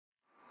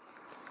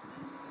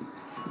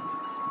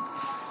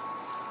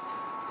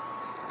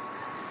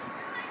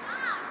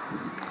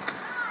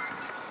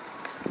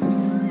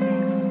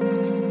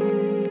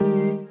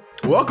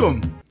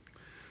Welcome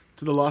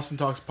to the Lost and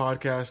Talks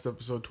podcast,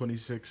 episode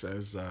 26,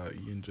 as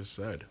Ian just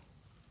said.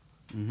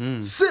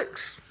 Mm-hmm.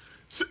 Six.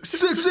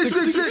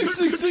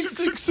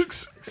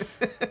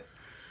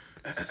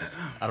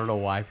 I don't know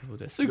why people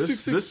do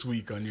This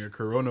week on your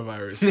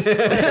coronavirus.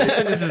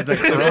 This is the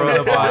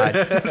Corona Pod.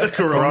 The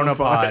Corona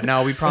Pod.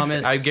 No, we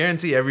promise. I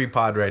guarantee every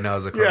pod right now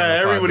is a Corona pod.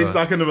 Yeah, everybody's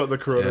but- talking about the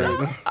Corona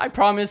right now. I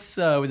promise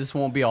this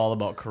won't be all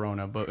about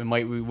Corona, but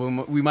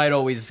we might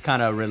always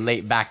kind of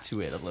relate back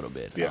to it a little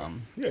bit. Yeah.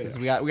 Because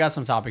we got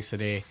some topics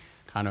today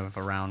kind of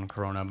around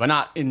Corona, but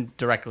not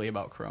directly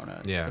about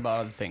Corona. It's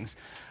about other things.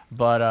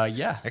 But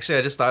yeah. Actually,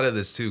 I just thought of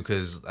this too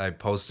because I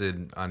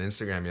posted on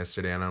Instagram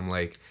yesterday, and I'm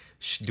like,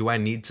 do I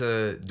need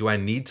to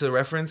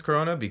reference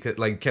Corona? Because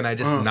like, can I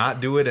just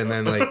not do it and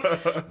then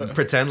like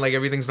pretend like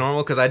everything's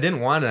normal? Because I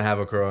didn't want to have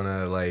a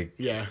Corona like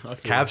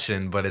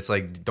caption, but it's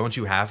like, don't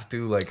you have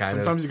to like kind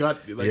Sometimes you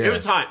got like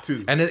it's hot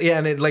too, and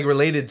it like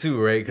related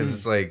too, right? Because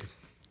it's like.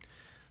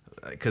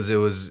 Because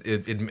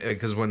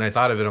because when I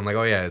thought of it, I'm like,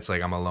 oh yeah, it's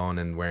like I'm alone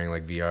and wearing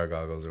like VR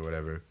goggles or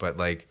whatever. But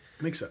like,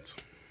 makes sense.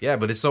 Yeah,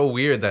 but it's so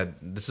weird that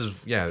this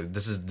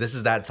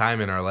is that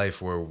time in our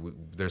life where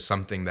there's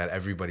something that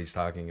everybody's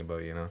talking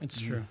about, you know?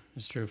 It's true.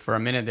 It's true. For a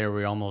minute there,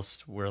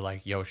 were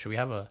like, yo, should we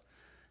have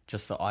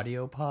just the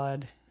audio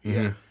pod?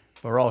 Yeah.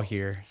 But we're all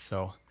here,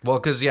 so. Well,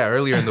 because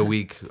earlier in the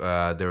week,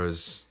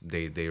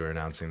 they were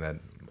announcing that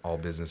all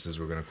businesses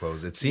were going to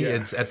close. At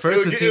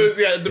first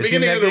the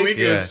beginning of the week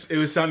it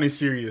was sounding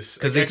serious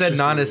because they said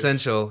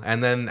non-essential,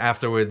 and then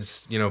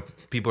afterwards,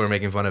 people are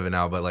making fun of it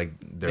now, but like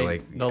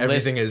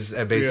everything is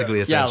basically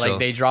essential. Yeah, like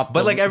they dropped,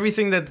 but like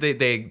everything that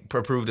they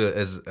approved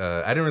as,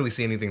 I didn't really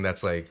see anything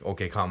that's like,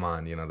 okay, come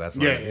on, that's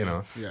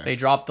like, they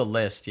dropped the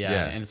list,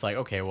 and it's like,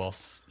 okay, well,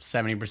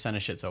 70%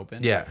 of shit's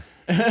open,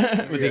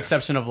 with the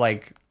exception of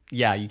like,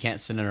 you can't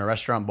sit in a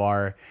restaurant,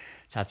 bar,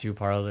 tattoo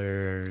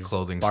parlors,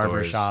 clothing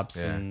barber stores.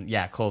 shops, and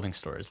clothing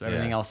stores. But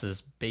everything else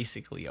is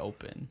basically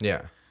open.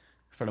 Yeah,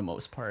 for the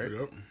most part.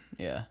 Yep.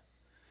 Yeah,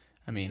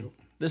 I mean,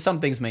 there's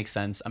some things make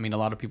sense. I mean, a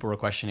lot of people were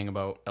questioning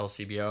about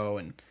LCBO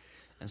and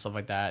stuff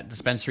like that.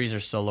 Dispensaries are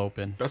still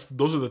open.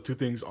 Those are the two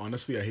things.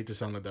 Honestly, I hate to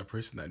sound like that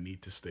person that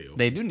need to stay open.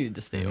 They do need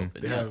to stay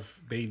open. They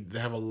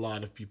have a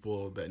lot of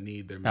people that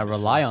need their that medicine,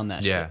 rely on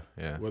that. Yeah, shit.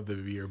 yeah. Whether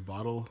it be your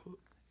bottle,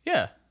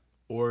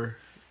 or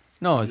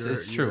no,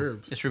 it's true.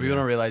 herbs. It's true. People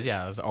don't realize.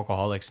 As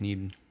alcoholics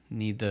need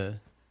the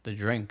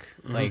drink,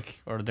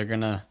 or they're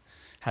gonna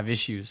have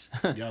issues.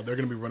 They're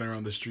gonna be running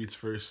around the streets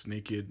first,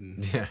 naked,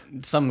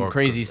 and some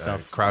crazy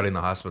stuff, crowding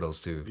the hospitals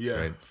too. Yeah,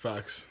 right?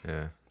 facts.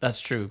 Yeah, that's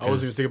true. I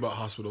wasn't even thinking about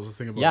hospitals. I was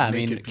thinking about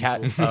naked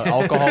people.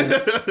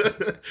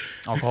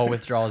 Alcohol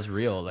withdrawal is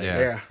real. Like,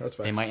 that's facts.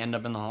 They might end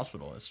up in the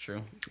hospital. That's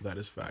true. That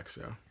is facts.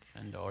 Yeah.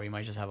 Or you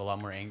might just have a lot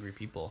more angry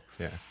people.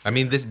 Yeah, I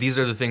mean, these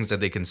are the things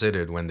that they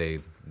considered when they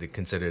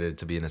considered it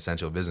to be an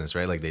essential business,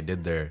 right? Like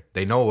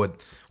they know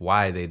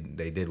why they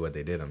did what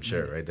they did. I'm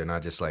sure, right? They're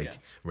not just like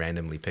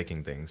randomly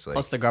picking things. Like,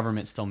 plus, the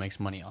government still makes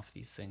money off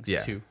these things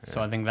too.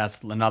 So I think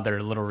that's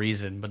another little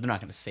reason, but they're not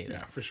going to say that.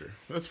 Yeah, for sure.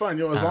 That's fine,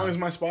 yo. As long as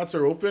my spots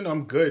are open,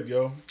 I'm good,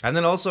 yo. And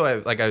then also,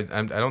 I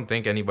don't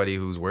think anybody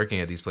who's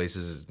working at these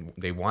places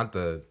they want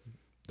to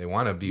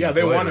be. Yeah,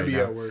 they want to right be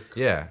now. at work.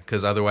 Yeah,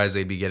 because otherwise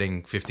they'd be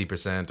getting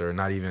 50% or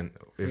not even.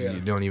 If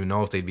you don't even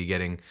know if they'd be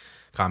getting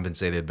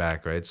compensated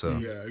back, right? So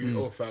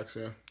facts.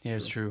 Yeah,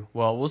 it's true.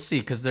 Well, we'll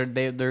see because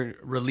they're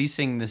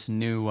releasing this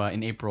new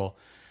in April.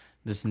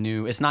 This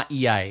new, it's not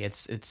EI.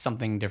 It's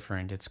something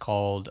different. It's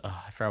called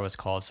I forgot what it's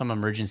called. Some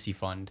emergency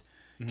fund,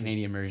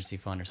 Canadian emergency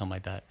fund or something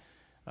like that.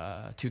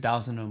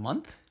 $2,000 a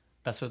month.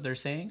 That's what they're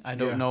saying. I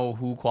don't know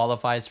who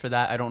qualifies for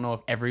that. I don't know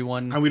if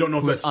everyone and we don't know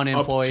if that's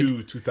unemployed up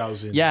to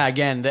 2,000. Yeah,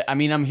 again,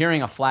 I'm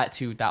hearing a flat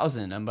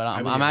 2,000, but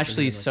I'm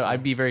actually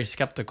I'd be very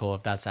skeptical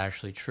if that's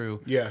actually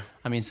true. Yeah,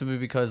 I mean, simply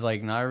because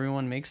like not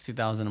everyone makes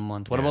 2,000 a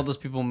month. What about those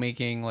people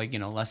making like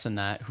less than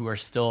that who are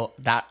still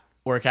that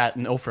work at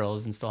No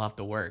Frills and still have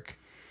to work?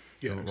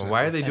 Yeah. Well,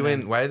 why are they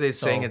doing? Why are they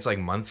saying it's like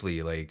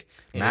monthly? Like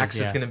max,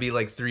 it's gonna be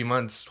like 3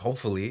 months,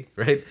 hopefully,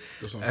 right?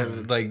 That's what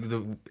I'm like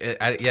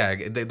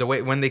the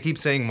way when they keep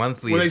saying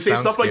monthly, when they say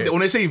stuff like that, when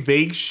they say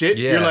vague shit,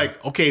 you're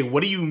like, okay,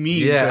 what do you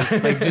mean? Yeah,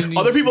 like,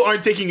 other people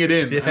aren't taking it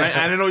in. Yeah.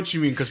 I don't know what you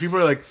mean because people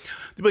are like,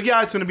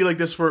 it's gonna be like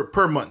this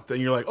per month,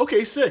 and you're like,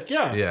 okay, sick,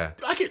 yeah.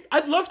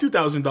 I'd love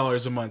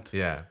 $2,000 a month.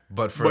 Yeah,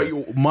 but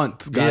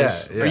month,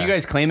 guys. Yeah. Are you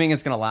guys claiming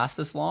it's gonna last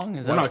this long?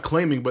 We're not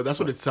claiming, but that's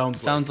what it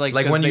sounds like. Sounds like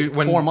when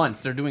 4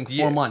 months, they're doing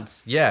 4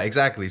 months. Yeah,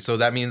 exactly. So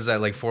that means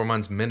that like 4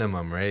 months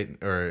minimum, right?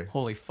 Or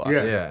holy fuck.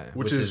 Yeah.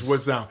 Which is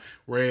what's now?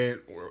 We're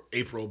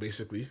April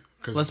basically.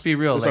 Let's be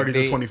real. It's already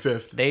the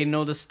 25th. They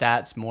know the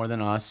stats more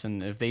than us,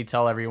 and if they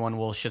tell everyone,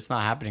 well, shit's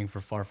not happening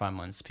for 4 or 5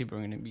 months, people are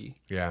going to be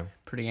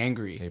pretty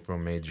angry. April,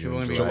 May,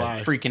 June, people are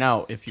July. Freaking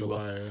out, if you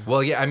will.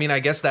 Well, yeah, I mean,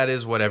 I guess that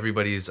is what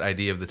everybody's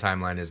idea of the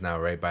timeline is now,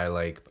 right? By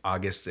like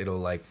August, it'll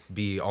like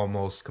be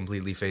almost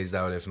completely phased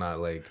out, if not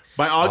like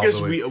by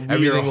August, we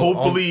are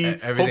hopefully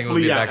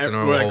back to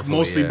normal. Like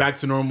mostly back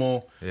to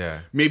normal.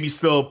 Yeah, maybe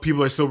still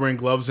people are still wearing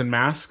gloves and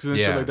masks and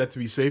shit like that to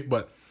be safe,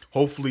 but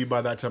hopefully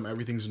by that time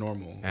everything's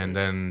normal. And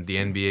then the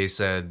NBA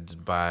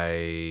said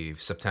by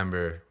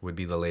September would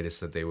be the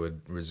latest that they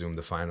would resume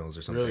the finals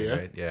or something, Really, yeah?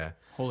 right? Yeah.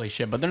 Holy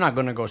shit! But they're not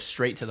going to go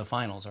straight to the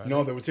finals, are they?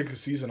 No, they would take the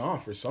season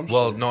off or some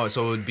Well, shit. no,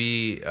 so it would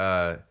be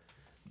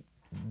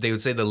they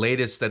would say the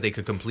latest that they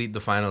could complete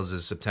the finals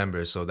is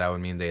September, so that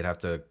would mean they'd have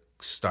to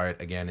start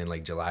again in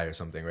like July or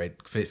something, right?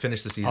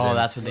 Finish the season. Oh,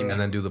 that's what they mean. And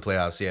then do the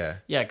playoffs, yeah.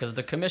 Yeah, because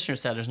the commissioner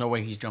said there's no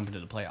way he's jumping to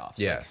the playoffs.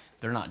 Yeah. Like,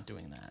 they're not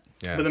doing that.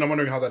 Yeah. But then I'm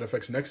wondering how that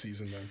affects next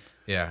season then.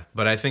 Yeah,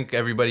 but I think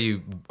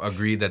everybody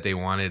agreed that they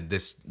wanted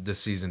this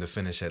season to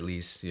finish at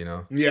least, you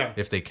know? Yeah.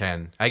 If they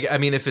can. I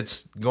mean, if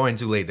it's going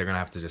too late, they're going to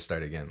have to just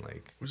start again.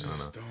 Like, Which I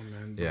is don't know. dumb,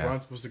 man. Yeah.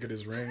 LeBron's supposed to get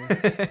his ring.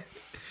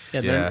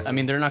 Yeah, Yeah. I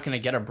mean, they're not going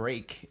to get a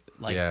break.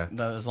 Like, Yeah.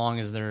 as long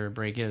as their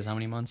break is, how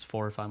many months?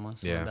 4 or 5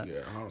 months? Something Yeah. like that.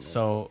 Yeah, I don't know.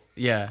 So,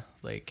 yeah,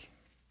 like,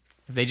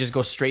 if they just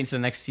go straight into the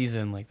next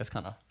season, like, that's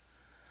kind of...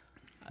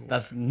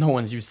 That's... No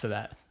one's used to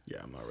that. Yeah,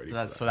 I'm not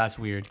ready So that's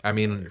weird. I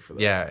mean, for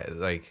that. yeah,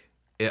 like,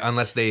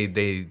 unless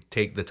they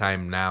take the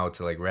time now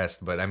to, like,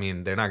 rest. But, I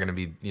mean, they're not going to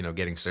be, you know,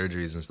 getting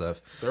surgeries and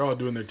stuff. They're all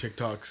doing their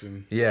TikToks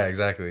and Yeah,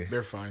 exactly.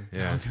 they're fine.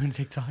 Yeah. Doing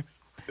TikToks.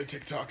 Their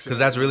TikToks. Because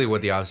that's really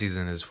what the off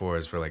season is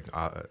for like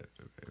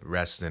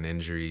rest and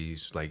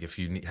injuries. Like if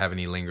you have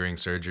any lingering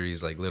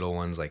surgeries, like little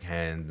ones like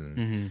hand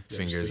and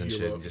fingers just to and heal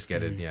shit, up. just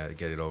get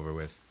it over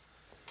with.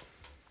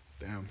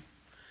 Damn.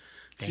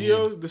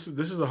 CEO, this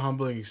is a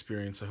humbling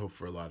experience, I hope,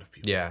 for a lot of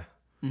people. Yeah,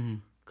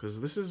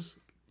 Because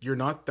you're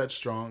not that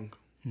strong.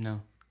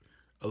 No.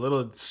 A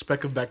little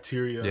speck of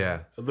bacteria. Yeah.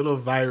 A little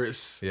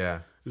virus yeah.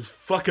 is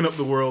fucking up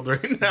the world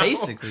right now.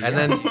 Basically. And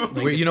yeah. then Like,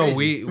 we, it's you know,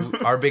 crazy.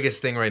 our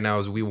biggest thing right now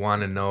is we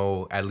want to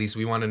know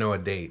a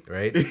date,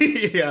 right?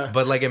 Yeah.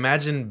 But like,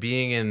 imagine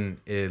being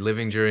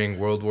living during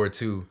World War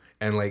II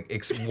and like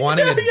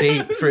wanting a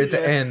date for it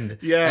to end.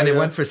 Yeah, and it yeah.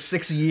 went for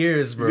 6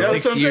 years, bro. Yeah,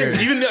 that's 6 what I'm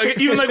saying. years.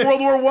 Even like World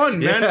War One,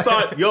 man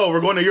thought, yo,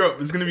 we're going to Europe.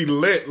 It's gonna be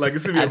lit. Like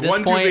it's gonna be At a this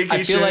 1-2 point, I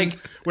vacation. feel like-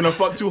 we're gonna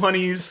fuck 2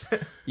 honeys.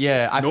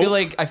 Yeah, I Nope.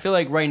 feel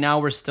like right now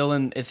we're still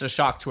in. It's a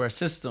shock to our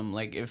system.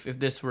 Like if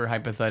this were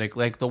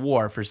hypothetical, like the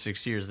war for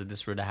 6 years, if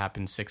this were to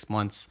happen 6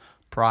 months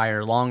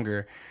prior,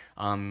 longer,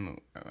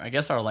 I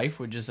guess our life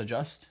would just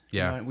adjust.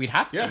 Yeah. You know? We'd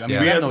have to. Yeah, I mean,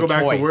 we have no to go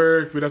back choice. to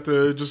work. We'd have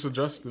to just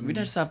adjust. And We'd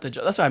just have to.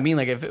 That's what I mean.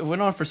 Like if it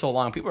went on for so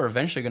long, people are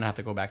eventually gonna have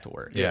to go back to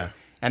work. Yeah.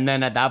 And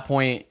then at that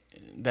point,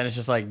 then it's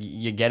just like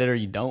you get it or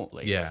you don't.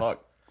 Like Yeah.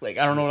 fuck. Like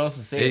I don't know what else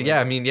to say. Like,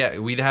 Yeah, I mean, yeah,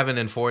 we haven't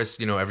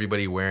enforced,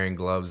 everybody wearing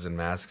gloves and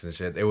masks and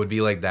shit. It would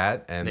be like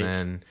that, and Like-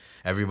 then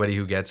everybody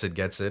who gets it,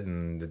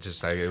 and it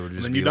just like it would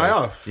just then be you die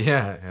like- off.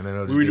 Yeah, and then it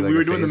would just we be like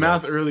were a doing the phase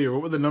math out. earlier.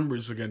 What were the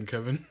numbers again,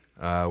 Kevin?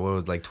 What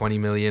was like 20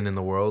 million in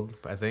the world?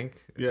 I think.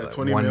 Yeah, Like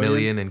 20 1 million.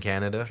 million in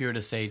Canada. If you were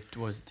to say,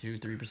 was it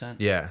 2-3%?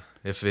 Yeah,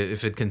 if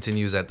it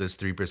continues at this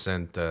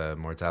 3%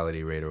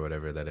 mortality rate or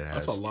whatever that it has.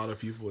 That's a lot of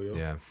people, yo.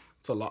 Yeah,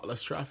 It's a lot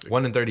less traffic.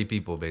 1 in 30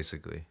 people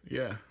basically.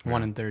 Yeah.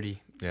 1 in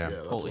 30. Yeah,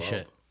 That's Holy wild.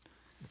 shit.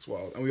 That's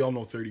wild. And we all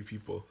know 30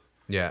 people.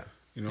 yeah,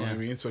 You know what I Yeah.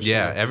 mean? So it's yeah.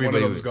 just like Everybody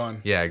one of them's would-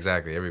 gone. Yeah,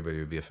 exactly. Everybody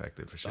would be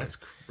affected for sure. That's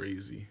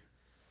crazy.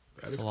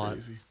 That's That's a lot.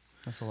 crazy.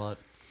 That's a lot.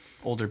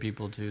 Older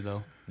people too,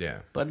 though. Yeah,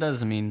 But it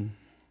doesn't mean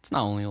it's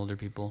not only older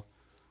people.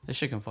 This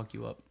shit can fuck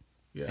you up.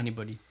 Yeah.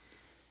 Anybody.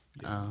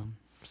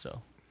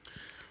 So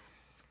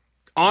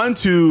On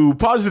to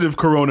positive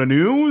corona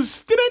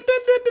news.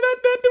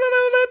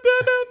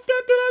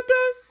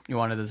 you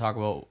wanted to talk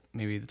about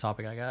maybe the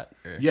topic I got?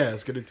 Or? Yeah,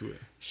 let's get into it.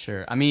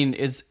 Sure. I mean,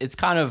 it's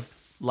kind of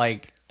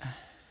like,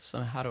 so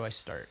how do I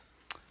start?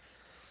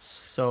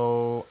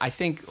 So I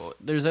think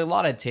there's a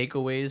lot of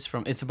takeaways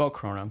from. It's about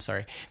Corona. I'm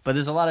sorry, but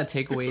there's a lot of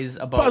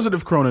takeaways about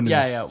Positive corona news.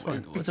 Yeah, yeah. It's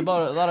fine. It's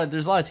about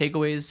there's a lot of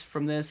takeaways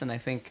from this, and I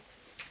think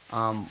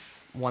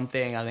one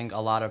thing I think a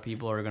lot of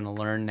people are gonna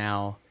learn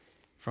now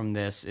from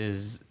this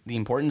is the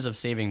importance of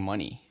saving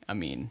money. I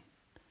mean,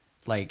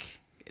 like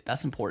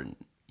that's important.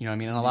 You know what I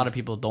mean? And a lot of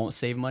people don't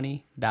save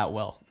money that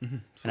well.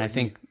 And I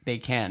think they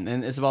can.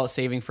 And it's about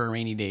saving for a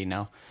rainy day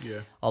now.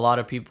 Yeah. A lot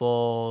of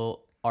people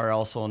are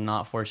also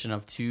not fortunate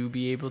enough to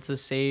be able to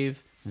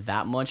save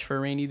that much for a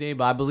rainy day.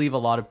 But I believe a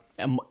lot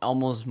of,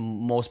 almost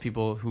most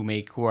people who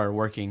are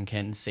working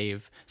can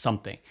save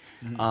something.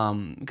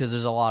 Because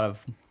there's a lot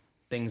of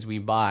things we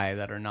buy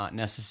that are not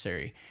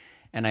necessary.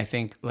 And I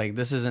think like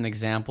this is an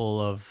example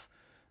of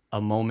a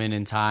moment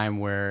in time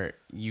where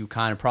you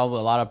kind of probably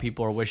a lot of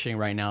people are wishing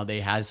right now they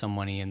had some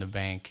money in the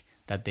bank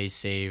that they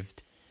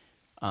saved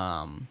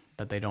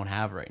that they don't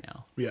have right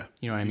now. Yeah.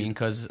 You know what I mean?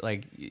 Because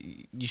like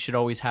you should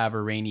always have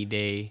a rainy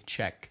day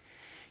check.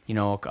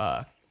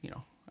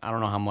 I don't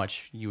know how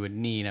much you would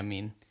need. I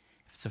mean,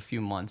 if it's a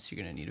few months, you're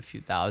gonna need a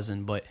few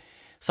thousand, but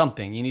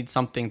something you need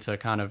something to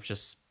kind of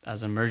just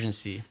as an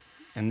emergency.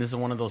 And this is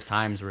one of those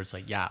times where it's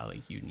like, yeah,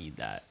 like you need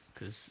that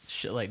because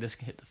shit like this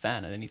can hit the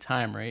fan at any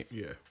time, right?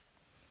 Yeah.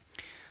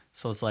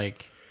 So it's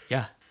like,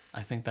 yeah,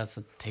 I think that's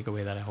a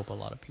takeaway that I hope a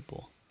lot of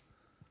people,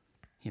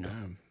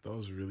 Damn, that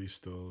was really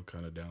still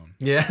kind of down.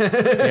 yeah. Yeah.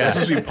 It's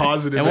supposed to be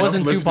positive. It and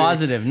wasn't too uplifting.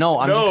 positive. No,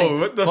 I'm just No, saying.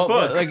 what the but,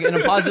 fuck? like in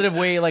a positive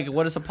way, like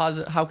what is a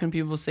positive? How can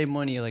people save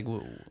money? Like,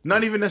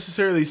 Not even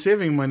necessarily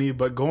saving money,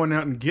 but going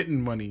out and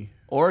getting money.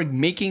 or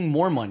making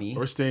more money,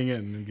 or staying in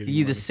and getting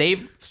you either money.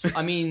 save.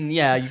 I mean,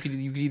 yeah, you could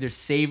either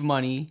save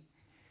money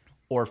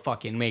or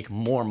fucking make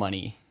more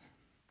money,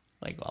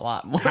 like a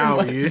lot more.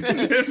 Howie.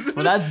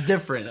 Well, that's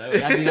different.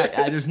 I mean,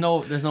 there's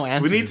no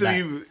answer. We need to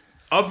be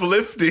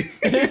uplifting.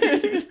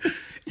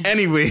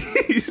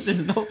 Anyways,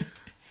 There's no.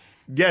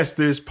 yes,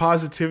 there's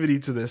positivity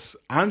to this.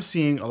 I'm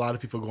seeing a lot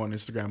of people go on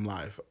Instagram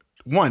Live.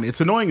 One,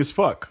 it's annoying as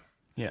fuck.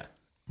 Yeah.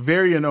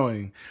 Very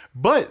annoying.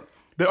 But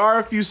there are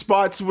a few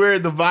spots where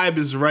the vibe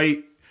is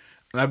right.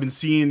 And I've been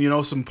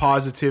seeing, some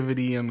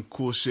positivity and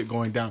cool shit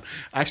going down.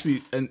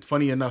 Actually, and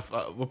funny enough,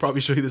 we'll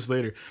probably show you this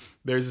later.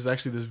 There's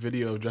this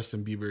video of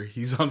Justin Bieber.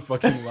 He's on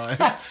fucking live,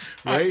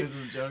 right?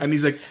 And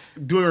he's like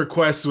doing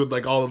requests with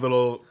like all the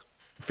little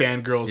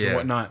fangirls and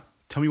whatnot.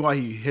 Tell me why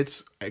he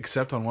hits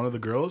accept on one of the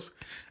girls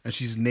and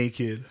she's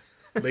naked,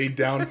 laid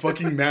down,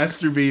 fucking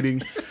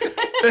masturbating.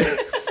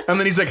 And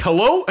then he's like,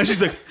 hello? And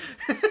she's like,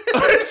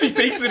 she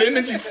takes it in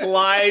and she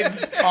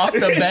slides off the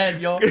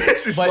bed, yo.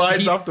 She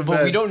slides off the bed.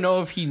 But we don't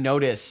know if he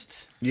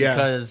noticed. Yeah.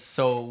 Because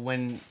so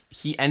when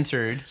he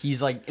entered,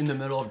 he's like in the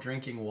middle of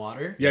drinking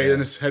water. Yeah, and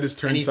his head is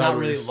turned and he's sideways. not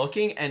really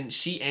looking, and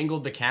she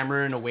angled the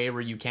camera in a way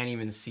where you can't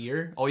even see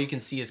her. All you can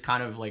see is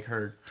kind of like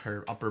her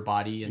upper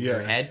body and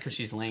her head because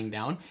she's laying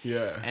down.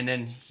 Yeah. And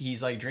then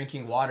he's like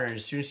drinking water, and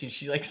as soon as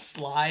she like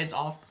slides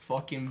off the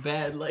fucking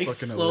bed, like fucking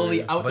slowly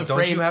hilarious. out But the don't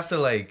frame. you have to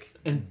like?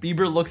 And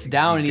Bieber looks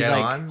down and he's get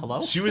like, on?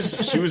 hello? She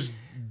was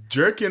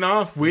jerking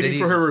off, waiting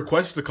for her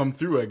request to come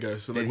through, I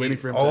guess. So like waiting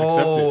for him to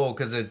accept it. Oh,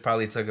 because it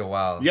probably took a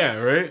while. Yeah,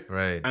 right?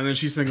 Right. And then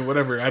she's thinking,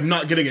 whatever, I'm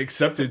not getting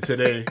accepted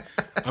today.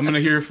 I'm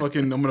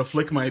gonna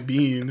flick my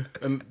bean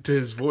to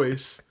his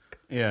voice.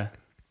 Yeah.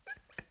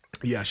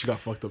 Yeah, she got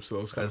fucked up, so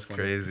that was kind of That's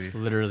funny. crazy.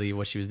 Literally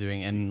what she was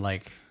doing, and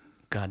like,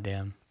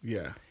 goddamn.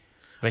 Yeah.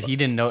 But he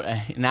didn't know.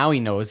 Now he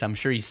knows. I'm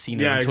sure he's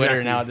seen it on Twitter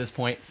exactly. now at this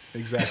point.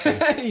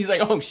 Exactly. He's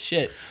like, oh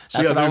shit.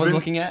 That's yeah, what I there've was been-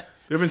 looking at.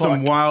 There have been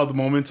some wild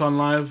moments on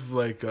live,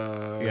 like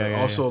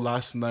yeah,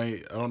 last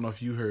night, I don't know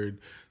if you heard,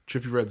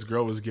 Trippie Redd's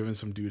girl was giving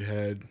some dude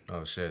head.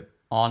 Oh shit.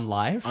 On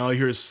live? All I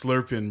hear is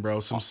slurping,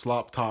 bro. Some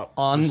slop top.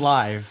 On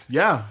live.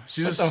 Yeah,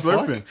 she's just the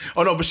slurping.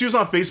 Oh no, but she was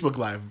on Facebook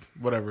Live,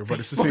 whatever. But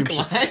it's the same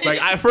Facebook shit. Live?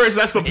 Like at first,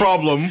 that's the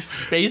problem.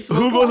 Facebook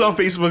Who goes Live? on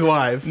Facebook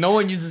Live? No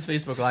one uses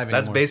Facebook Live anymore.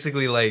 That's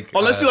basically like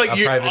Unless a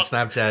private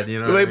Snapchat.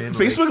 You know Like what I mean?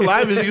 Facebook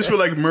Live is used for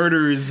like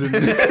murders and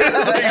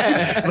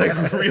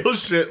like real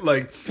shit.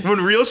 Like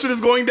when real shit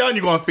is going down,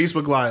 you go on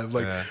Facebook Live.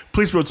 Like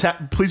police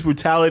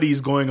brutality is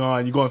going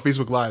on, you go on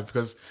Facebook Live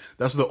because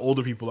that's where the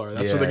older people are.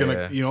 That's where they're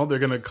gonna they're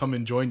gonna come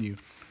and join you.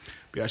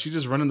 But yeah, she's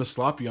just running the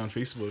sloppy on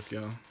Facebook.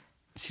 Yeah.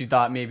 She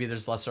thought maybe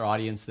there's lesser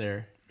audience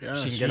there. Yeah,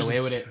 she can get away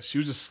with it. She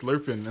was just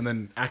slurping, and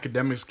then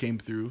Academics came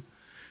through,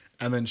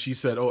 and then she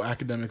said, "Oh,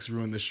 Academics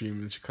ruined the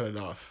stream," and she cut it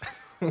off.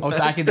 Oh,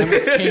 so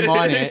Academics came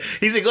on it.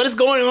 He's like, "What is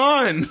going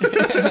on?"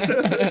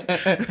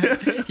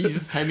 He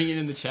was typing it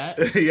in the chat.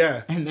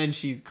 Yeah, And then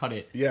she cut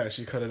it. yeah,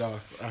 she cut it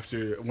off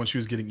after when she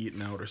was getting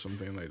eaten out or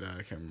something like that.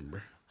 I can't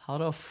remember. How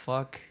the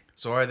fuck?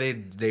 So are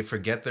they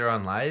forget they're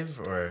on live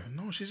or?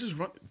 No, she's just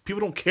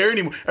people don't care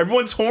anymore.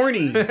 Everyone's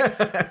horny.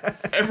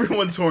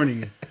 Everyone's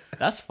horny.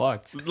 That's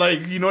fucked.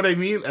 Like, you know what I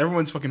mean?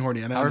 Everyone's fucking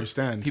horny, and I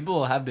understand.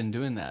 People have been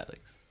doing that.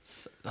 Like,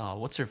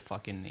 what's her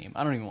fucking name?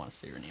 I don't even want to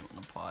say her name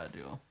on the pod,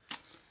 dude.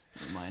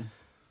 Never mind.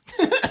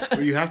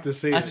 But you have to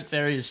say it.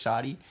 Sagittarius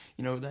Shoddy.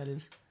 You know who that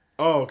is?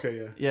 Oh, okay,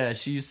 yeah. Yeah,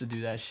 she used to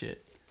do that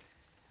shit.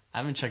 I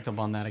haven't checked up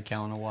on that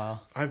account in a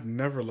while. I've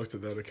never looked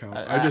at that account.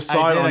 I just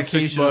saw it did on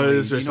Six occasionally.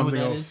 Buzz Do or you know who something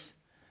that else. is?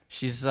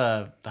 She's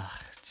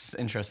just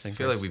interesting. I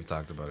feel like we've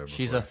talked about her before.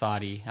 She's a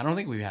thoughtie. I don't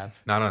think we have.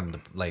 Not on the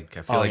I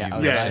feel Oh, like yeah,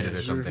 you yeah, mentioned it or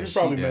we something.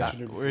 probably Yeah,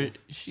 mentioned it.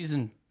 she's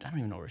in. I don't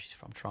even know where she's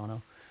from. Toronto,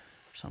 or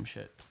some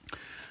shit.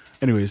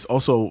 Anyways,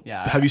 also,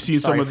 Yeah, have you seen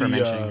some sorry of for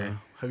mentioning the her.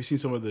 have you seen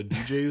some of the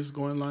DJs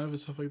going live and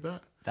stuff like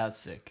that? That's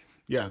sick.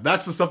 Yeah,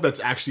 that's the stuff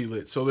that's actually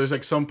lit. So there's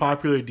like some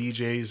popular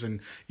DJs and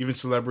even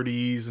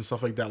celebrities and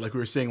stuff like that. Like we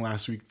were saying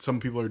last week, some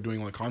people are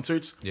doing like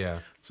concerts. Yeah.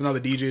 So now the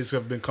DJs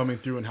have been coming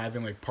through and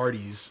having like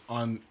parties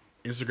on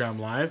Instagram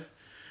Live,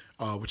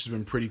 which has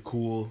been pretty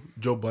cool.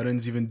 Joe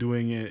Budden's even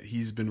doing it.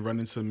 He's been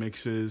running some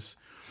mixes.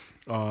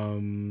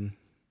 There's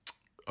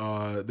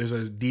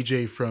a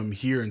DJ from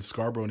here in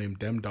Scarborough named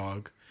Dem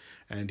Dog,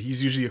 and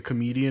he's usually a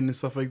comedian and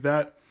stuff like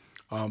that.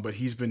 But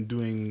he's been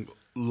doing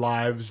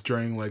lives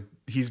during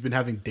he's been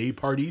having day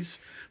parties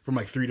from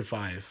 3 to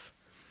 5.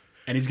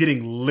 And he's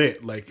getting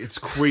lit. Like, it's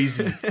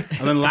crazy.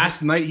 And then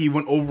last night, he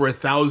went over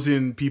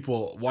 1,000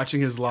 people watching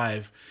his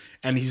live.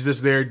 And he's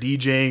just there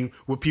DJing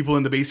with people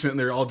in the basement, and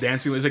they're all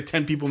dancing. There's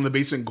 10 people in the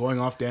basement going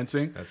off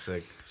dancing. That's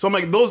sick. So I'm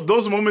like,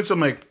 those moments, I'm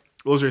like,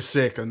 those are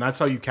sick. And that's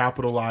how you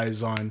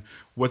capitalize on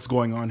what's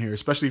going on here,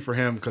 especially for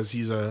him, because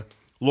he's a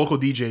local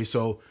DJ.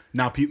 So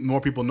now more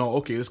people know,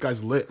 okay, this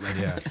guy's lit.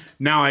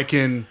 Now I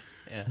can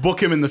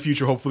book him in the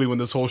future, hopefully, when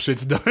this whole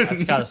shit's done.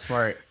 That's kind of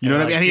smart. You know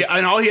what I mean?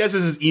 And all he has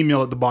is his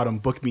email at the bottom,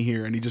 book me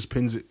here, and he just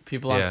pins it.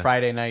 People on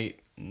Friday night,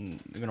 they're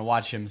going to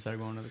watch him instead of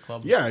going to the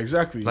club. Yeah,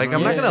 exactly. I'm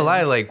not gonna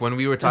lie. Like when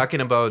we were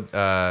talking about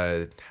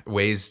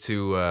ways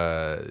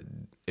to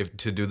if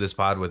to do this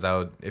pod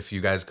without if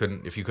you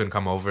couldn't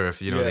come over,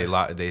 if you know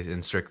they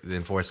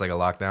enforce like a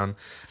lockdown.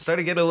 I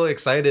started getting a little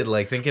excited,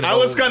 like thinking. I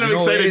was kind of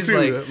excited too.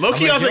 Like,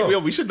 Low-key, I was like, yo,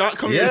 we should not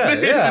come here.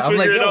 Yeah. I'm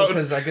like, yo,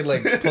 because I could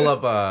like pull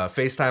up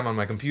FaceTime on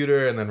my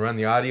computer and then run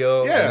the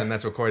audio, and then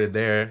that's recorded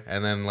there,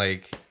 and then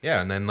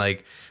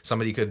like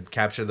somebody could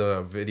capture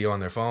the video on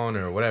their phone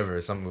or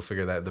whatever. Something will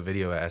figure that the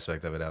video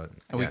aspect of it out.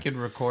 And we could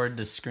record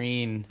the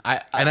screen.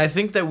 I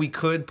think that we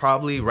could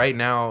probably right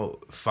now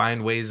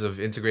find ways of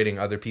integrating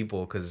other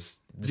people because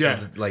this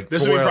is like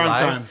this will be prime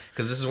time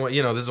because this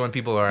is when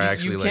people are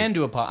actually you can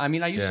do a pod. I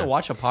mean, I used to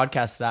watch a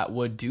podcast that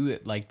would do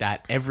it like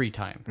that every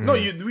time. No,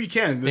 we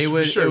can. They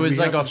would. Sure. It was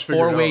like a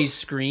 4-way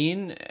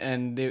screen,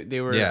 and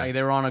they were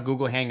they were on a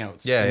Google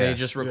Hangouts. Yeah, and they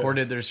just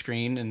recorded their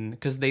screen, and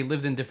because they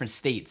lived in different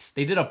states,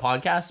 they did a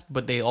podcast,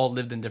 but they all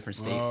lived in different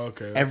states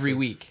every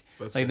week.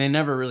 Like they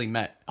never really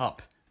met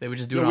up. They would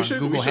just do it on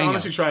Google Hangouts. We should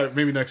honestly try it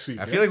maybe next week.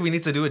 I feel like we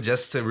need to do it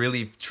just to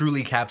really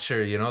truly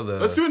capture, the.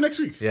 Let's do it next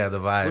week. Yeah, the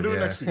vibe. We'll do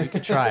it next week.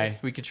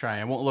 We could try.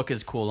 It won't look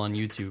as cool on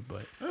YouTube,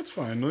 but that's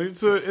fine.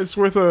 It's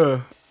worth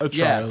a try.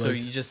 Yeah. So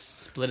you just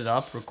split it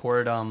up,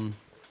 record. I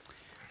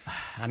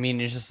mean,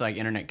 it's just like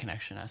internet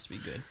connection has to be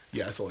good.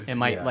 Yeah, it's only. It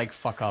might like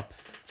fuck up,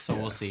 so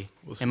we'll see.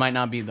 It might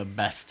not be the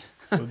best.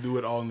 We'll do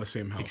it all in the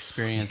same house.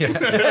 Experience.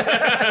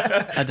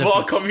 We'll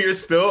all come here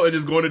still and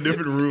just go in a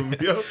different room.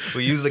 Yo.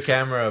 We use the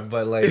camera,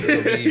 but like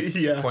it'll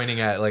be pointing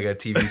at like a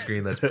TV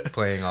screen that's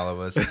playing all of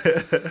us.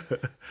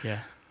 Yeah.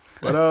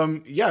 But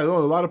a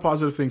lot of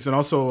positive things, and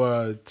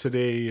also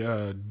today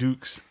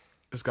Dukes,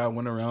 this guy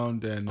went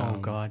around and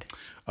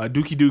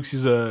Dookie Dukes,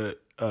 he's a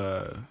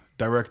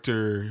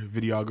director,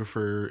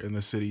 videographer in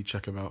the city.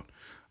 Check him out.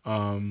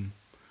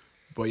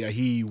 But yeah,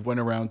 he went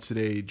around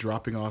today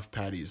dropping off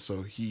patties.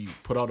 So he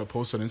put out a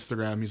post on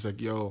Instagram. He's like,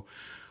 yo,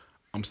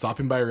 I'm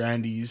stopping by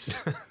Randy's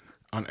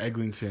on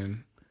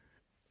Eglinton.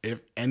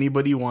 If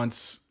anybody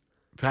wants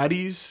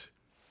patties,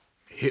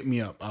 hit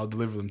me up. I'll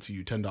deliver them to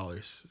you. $10.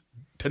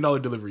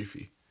 $10 delivery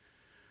fee.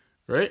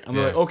 Right? I'm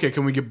like, okay,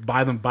 can we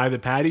buy the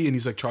patty? And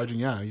he's like charging,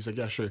 He's like,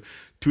 yeah, sure.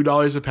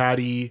 $2 a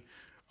patty.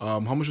 How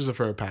much was it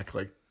for a pack?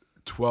 Like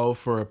 12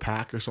 for a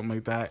pack or something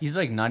like that. He's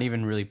like not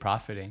even really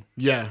profiting.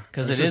 Yeah.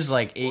 Because it is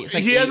like 8.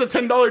 He has a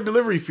 $10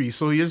 delivery fee,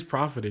 so he is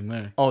profiting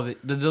there. Oh,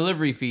 the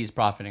delivery fee is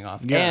profiting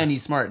off. Yeah. And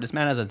he's smart. This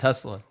man has a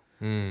Tesla.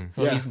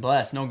 He's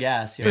blessed. No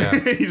gas. Yeah.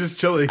 He's just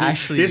chilling.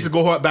 Actually, he has to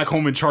go back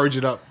home and charge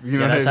it up. You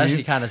know that's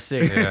actually kind of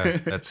sick. Yeah,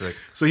 that's sick.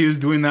 So he was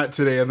doing that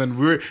today, and then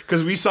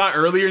because we saw it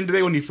earlier in the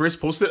day when he first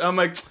posted, I'm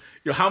like,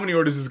 yo, how many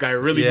orders is this guy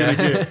really gonna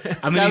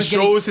get? And then he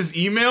shows his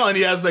email, and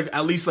he has like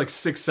at least like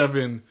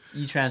 6-7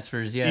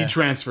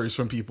 e-transfers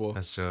from people.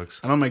 That's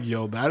jokes. And I'm like,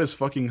 yo, that is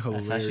fucking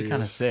hilarious. That's actually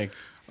kind of sick.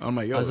 I'm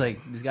like, yo, I was like,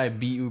 this guy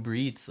beat Uber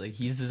Eats. Like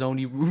he's his own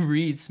Uber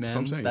Eats, man. So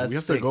I'm saying, that's we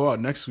have sick. to go out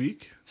next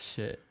week.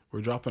 Shit. We're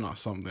dropping off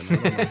something.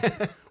 I don't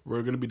know.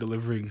 We're gonna be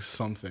delivering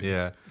something.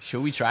 Yeah.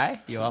 Should we try?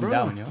 Yo, I'm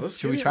down. Yo.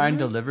 Should we try and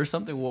deliver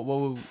something?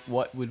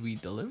 What would we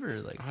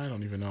deliver? Like I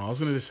don't even know. I was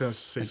gonna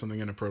just say something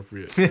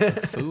inappropriate.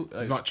 Food.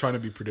 I'm not trying to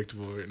be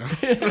predictable right now.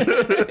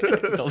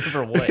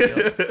 Deliver what?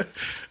 Yo?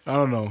 I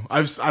don't know.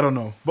 I don't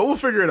know. But we'll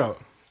figure it out.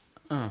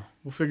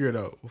 We'll figure it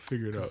out.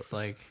 It's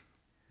like,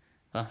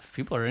 if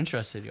people are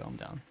interested, yo, I'm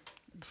down.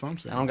 That's what I'm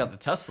saying. I don't got the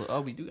Tesla. Oh,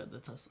 we do got the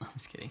Tesla. I'm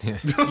just kidding. Yeah.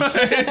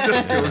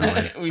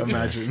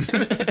 Imagine.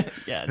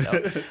 Yeah, no.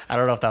 I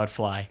don't know if that would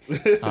fly.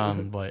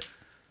 But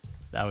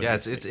that would. Yeah,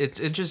 it's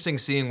interesting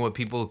seeing what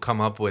people come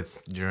up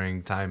with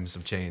during times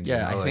of change.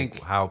 Yeah, I like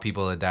think how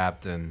people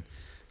adapt and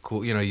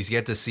cool. You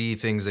get to see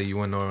things that you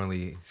wouldn't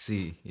normally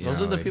see.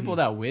 Those are the people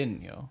that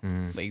win, yo.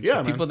 Like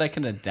the people that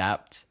can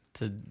adapt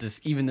to this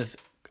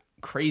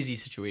crazy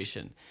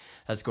situation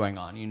that's going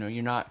on.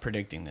 You're not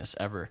predicting this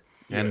ever.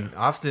 And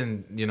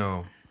often,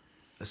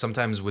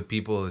 sometimes with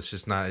people, it's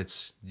just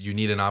not. You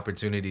need an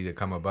opportunity to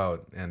come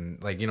about,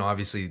 and like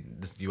obviously,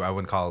 I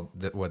wouldn't call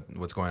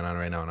what's going on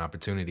right now an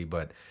opportunity,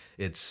 but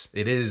it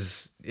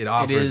offers an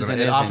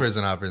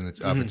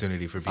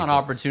opportunity for people. It's an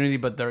opportunity,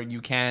 but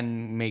you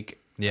can make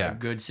a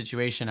good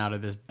situation out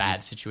of this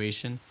bad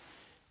situation.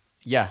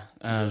 Yeah,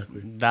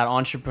 that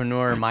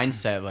entrepreneur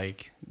mindset,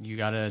 like you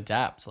gotta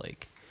adapt,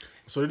 like.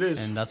 So it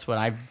is, and that's what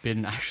I've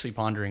been actually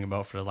pondering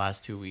about for the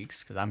last 2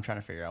 weeks because I'm trying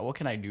to figure out what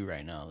can I do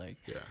right now, like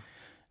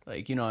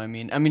you know what I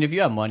mean. I mean, if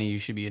you have money, you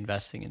should be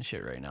investing in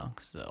shit right now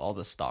because all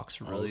the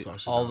stocks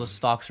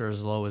are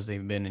as low as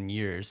they've been in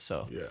years.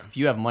 So if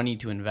you have money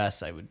to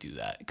invest, I would do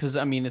that because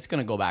I mean it's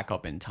gonna go back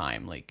up in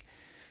time, like.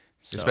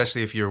 So.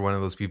 Especially if you're one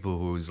of those people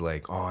who's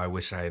like, oh, I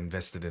wish I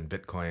invested in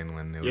Bitcoin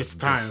when it was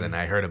time. This and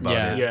I heard about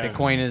it. Yeah,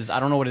 Bitcoin is, I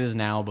don't know what it is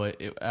now,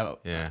 but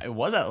it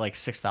was at like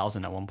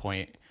 6,000 at one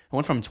point. It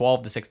went from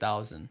 12 to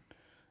 6,000.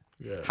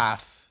 Yeah.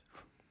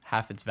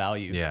 Half its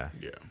value. Yeah.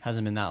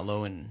 Hasn't been that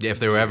low in if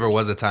there ever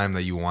was a time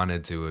that you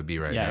wanted to, it would be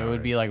right now. Yeah, it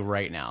would be like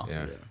right now.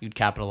 Yeah. You'd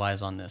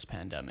capitalize on this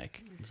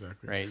pandemic.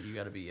 Exactly. Right? You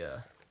got to be,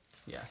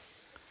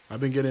 I've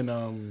been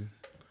getting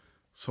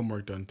some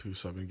work done too,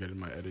 so I've been getting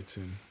my edits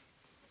in.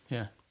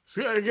 Yeah.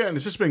 So again,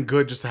 it's just been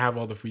good just to have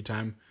all the free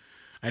time.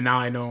 And now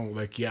I know,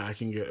 like, I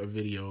can get a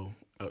video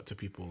out to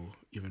people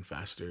even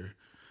faster.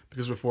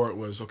 Because before it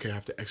was, okay, I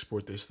have to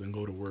export this, then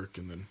go to work,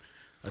 and then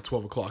at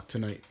 12 o'clock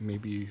tonight,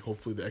 maybe,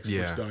 hopefully the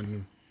export's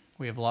done.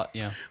 We have a lot,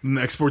 yeah. And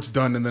the export's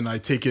done, and then I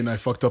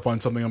fucked up on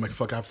something. I'm like,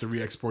 fuck, I have to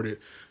re-export it.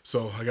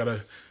 So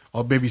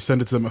I'll maybe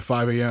send it to them at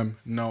 5 a.m.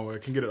 No, I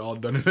can get it all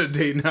done in a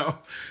day now.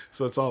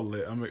 So it's all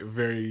lit. I'm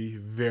very,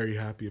 very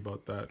happy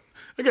about that.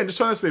 Again, just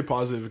trying to stay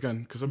positive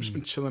again, because I've just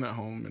been chilling at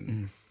home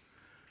and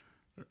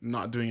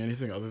not doing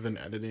anything other than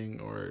editing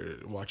or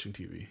watching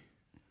TV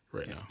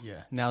right now.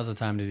 Yeah, now's the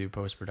time to do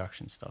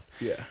post-production stuff.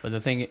 Yeah. But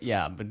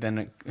but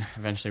then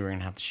eventually we're going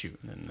to have to shoot,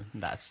 and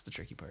that's the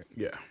tricky part.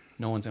 Yeah.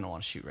 No one's going to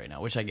want to shoot right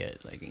now, which I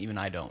get. Like, even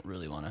I don't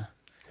really want to.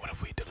 What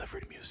if we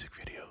delivered music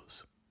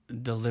videos?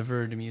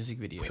 Delivered music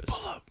videos. We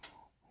pull up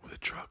with a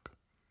truck,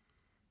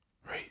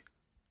 right?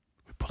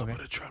 We pull up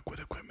with a truck with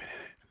equipment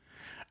in it,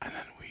 and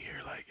then we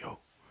hear like, "Yo,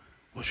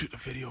 we'll shoot a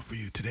video for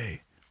you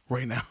today,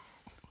 right now."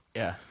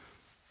 Yeah.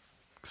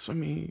 Swing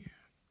me.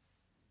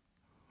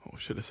 Oh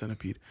shit, a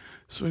centipede.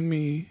 Swing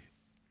me.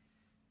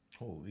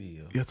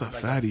 Holy. Yeah, it's a Like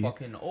fatty.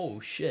 oh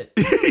shit.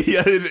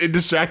 Yeah, it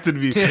distracted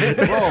me.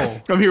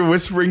 Bro, I'm here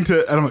whispering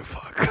and I'm like,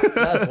 fuck.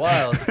 that's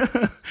wild.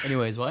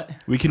 Anyways, what?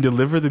 We can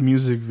deliver the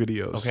music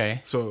videos.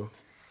 Okay. So,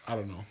 I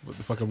don't know what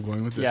the fuck I'm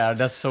going with this. Yeah,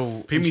 that's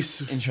so Pay me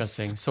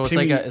interesting. So it's pay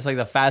like me- it's like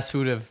the fast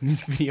food of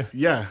music video.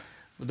 Yeah.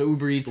 The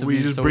Uber Eats. of We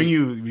music, just so bring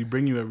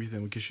you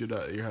everything. We can shoot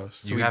at your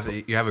house. You have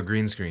a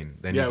green screen.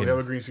 Then Yeah, you we can,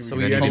 have a green screen. So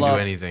we then we you can can be pull do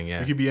up- anything. Yeah.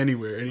 We could be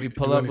anywhere. We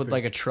pull up with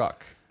like a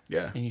truck,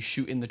 yeah, and you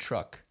shoot in the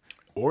truck.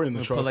 or in the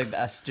We truck, put like the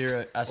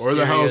Astera, or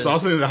the house. Asterias-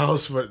 Also in the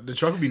house, but the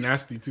truck would be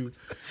nasty too.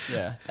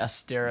 Yeah,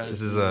 Astera.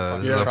 This is a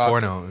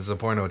porno. This is a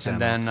porno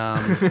channel. And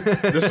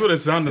then This is what it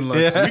sounded like.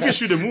 Yeah. We could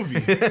shoot a movie.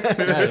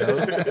 yeah, yo.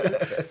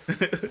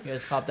 You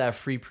guys cop that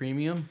free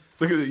premium.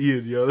 Look at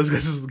Ian, yo. This guy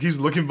just keeps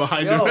looking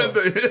behind Yo. him.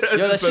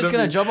 Yo, that shit's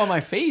gonna jump on my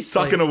face.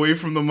 Talking Like, away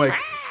from the mic.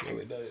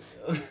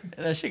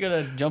 that shit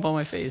gonna jump on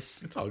my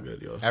face. It's all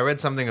good, yo. I read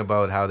something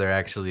about how they're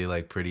actually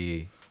like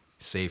pretty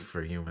safe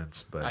for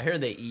humans, but I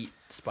heard they eat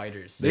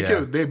spiders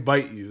They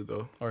bite you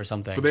though, or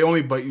something. but they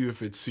only bite you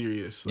if it's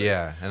serious. Like,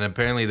 yeah, and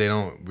apparently they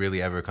don't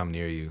really ever come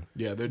near you.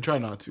 yeah. They try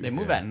not to. They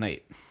move at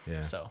night.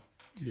 Yeah. So,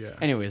 Yeah.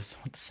 anyways,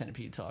 what the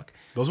centipede talk?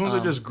 Those ones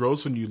are just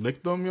gross when you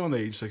lick them, yo, and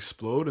they just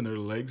explode and their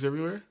legs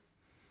everywhere.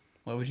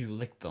 Why would you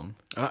lick them?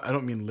 I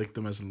don't mean lick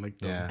them as in lick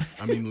them. Yeah.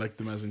 I mean lick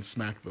them as in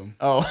smack them.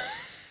 Oh,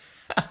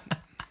 I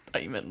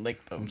thought you meant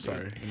lick them. I'm dude.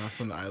 sorry, you're not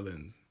from the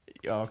island.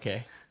 Oh,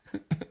 okay.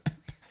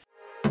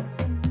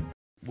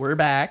 We're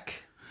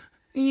back.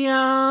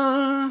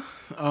 Yeah.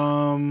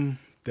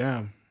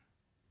 Damn.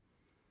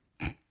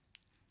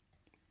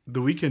 The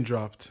Weeknd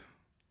dropped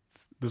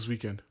this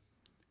weekend.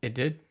 It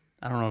did.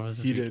 I don't know if it was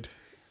this He week. did.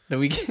 The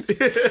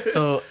weekend.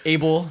 So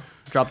Abel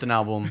dropped an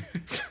album.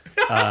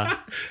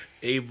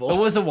 Abel. It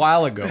was a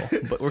while ago,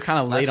 but we're kind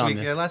of late on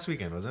this. Yeah, last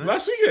weekend, wasn't it?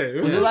 Last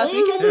weekend. Was it last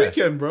weekend? The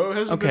weekend, bro. It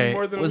hasn't been Okay.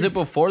 more than a Was week. it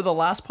before the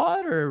last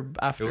pod or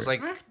after? It was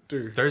like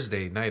After.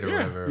 Thursday night or Yeah,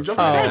 whatever. you dropped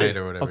Friday it Friday. night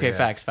or whatever. Okay, yeah.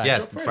 facts. Yeah,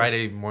 Friday.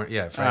 Friday morning.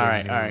 Yeah,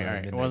 Friday. all right.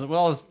 midnight. It wasn't.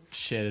 Well,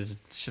 shit's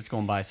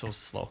going by so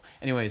slow.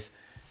 Anyways,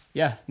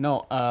 yeah,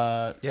 no.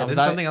 Yeah, did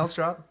something else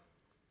drop?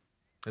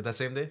 At that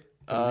same day?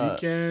 The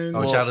Weekend.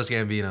 Oh, well, Childish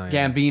Gambino.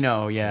 Yeah.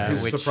 Gambino, yeah.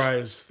 His Which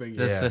surprise thing.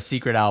 this Yeah. the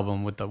secret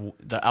album with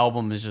the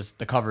album is just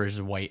the cover is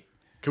white.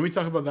 Can we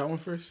talk about that one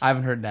first? I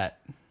haven't heard that,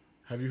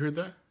 Have you heard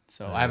that?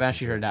 so I haven't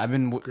actually heard that. I've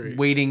been Great.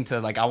 waiting to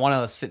I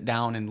want to sit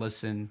down and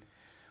listen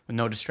with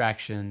no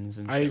distractions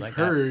and shit I've like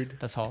heard that.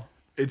 That's all.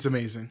 it's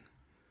amazing,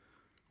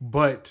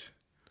 but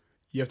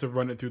you have to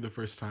run it through the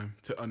first time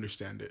to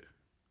understand it.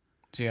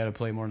 So you got to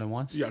play more than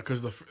once. Yeah,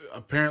 because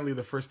apparently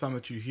the first time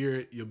that you hear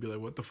it, you'll be like,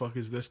 "What the fuck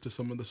is this?" to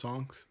some of the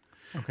songs,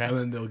 Okay. and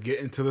then they'll get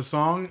into the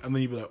song, and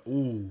then you'll be like,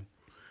 "Ooh,"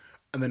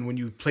 and then when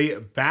you play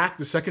it back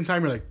the second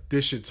time, you're like,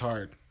 "This shit's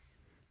hard,"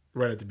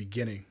 right at the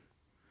beginning.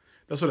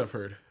 That's what I've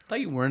heard. I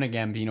thought you weren't a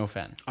Gambino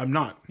fan. I'm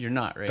not. You're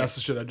not, right? That's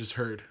the shit I just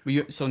heard.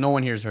 So no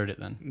one here's heard it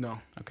then. No.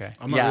 Okay.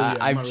 I'm not yeah,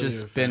 really- I'm I've not really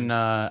just a fan. been.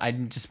 I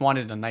just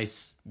wanted a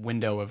nice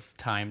window of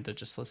time to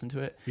just listen to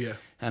it, Yeah.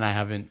 and I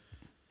haven't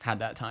had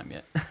that time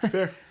yet.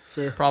 Fair.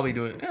 Fair. Probably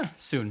do it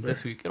soon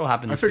this week. It'll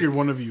happen. I This figured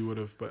one of you would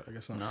have, but I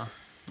guess not.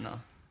 week. No.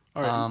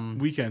 All right.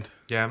 Weekend.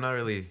 Yeah, I'm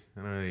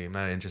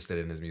not interested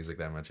in his music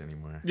that much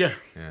anymore. Yeah.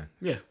 Yeah.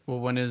 Yeah. Well,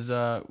 when is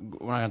we're not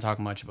gonna talk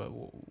much about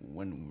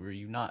when were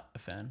you not a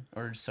fan,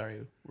 or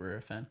sorry, were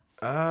a fan?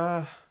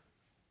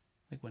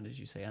 Like when did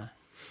you say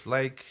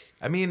Like,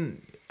 I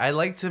mean, I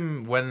liked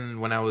him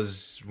when I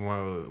was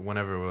when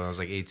I was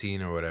like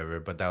 18 or whatever,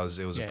 but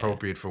it was Yeah,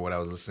 appropriate for what I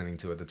was listening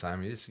to at the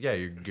time. It's,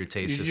 your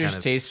taste Your just just kind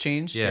of taste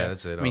changed. Yeah,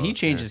 that's it. I mean, he all,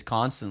 changes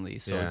constantly,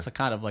 so Yeah. it's a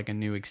kind of like a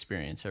new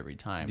experience every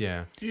time.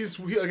 Yeah. He's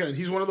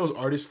one of those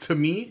artists to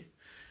me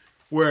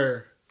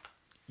where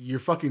you're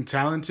fucking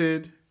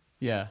talented.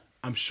 Yeah.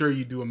 I'm sure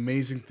you do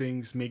amazing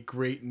things, make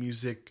great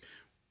music,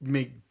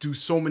 do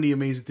so many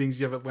amazing things.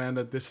 You have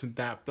Atlanta, this and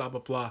that, blah blah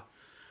blah.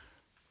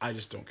 I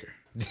just don't care.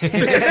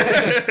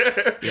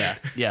 Yeah.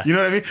 Yeah. You know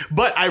what I mean?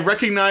 But I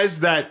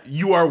recognize that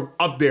you are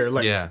up there.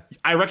 Like, Yeah.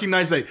 I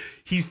recognize that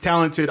he's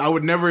talented. I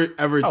would never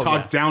ever talk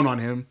yeah. down on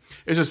him.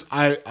 It's just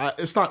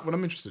it's not what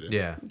I'm interested in.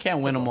 Yeah. You can't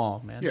win them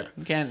all, man. Yeah.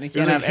 You can't like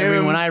have him,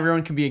 everyone. Not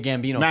everyone can be a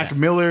Gambino Mac fan.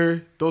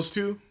 Miller, those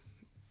two,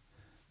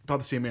 about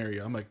the same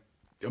area. I'm like,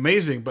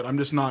 amazing, but I'm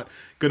just not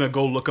gonna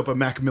go look up a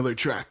Mac Miller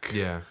track.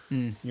 Yeah.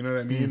 You know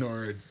what I mean,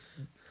 or a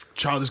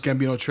Childish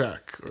Gambino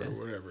track or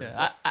whatever.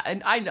 Yeah,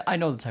 I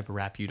know the type of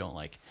rap you don't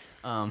like.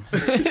 What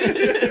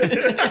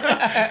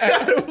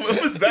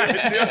was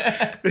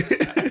that?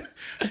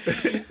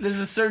 There's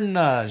a certain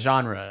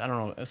genre. I don't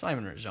know. It's not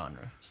even a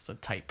genre. It's the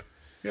type.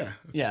 Yeah,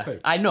 it's Yeah, the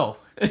type. I know.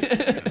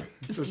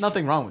 It's There's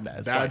nothing wrong with that.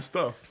 It's bad fine.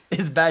 stuff.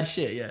 It's bad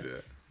shit. Yeah.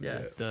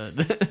 Yeah.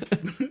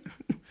 The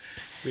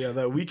But yeah,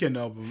 that Weekend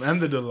album and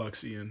the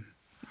deluxe, Ian.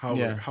 How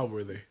Yeah.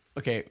 were they?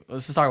 Okay,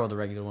 let's just talk about the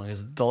regular one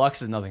because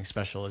deluxe is nothing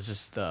special. It's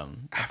just a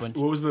bunch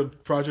What was the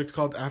project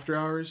called? After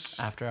Hours.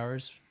 after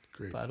hours.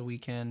 Great. About a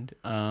weekend.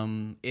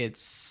 It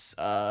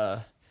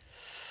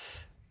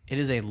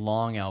is a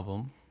long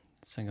album.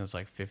 I think it was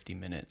like 50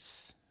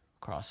 minutes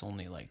across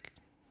only like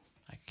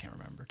I can't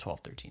remember 12,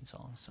 13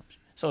 songs.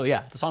 So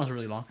yeah, the songs are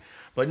really long,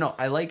 but no,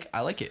 I like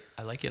it.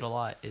 I like it a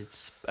lot.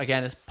 It's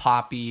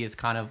poppy. It's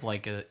kind of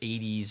like a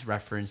 80s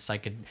reference,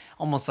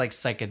 almost like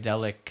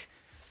psychedelic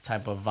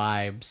type of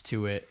vibes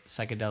to it.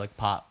 Psychedelic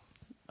pop,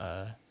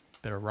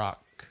 bit of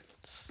rock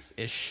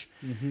ish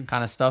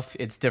kind of stuff.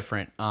 It's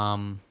different.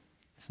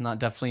 It's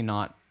definitely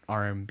not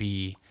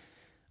R&B.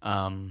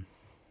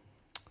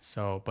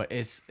 So, but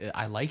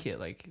I like it.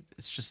 Like,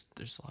 it's just,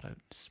 there's a lot of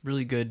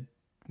really good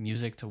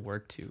music to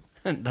work to.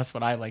 That's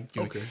what I like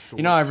doing. Okay, to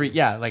you know, work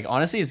to. like,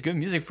 honestly, it's good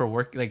music for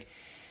work. Like,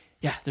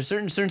 yeah, there's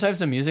certain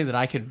types of music that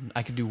I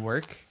could do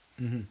work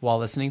while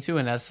listening to.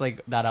 And that's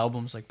like, that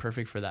album's like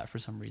perfect for that for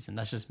some reason.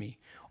 That's just me.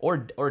 Or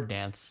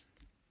dance,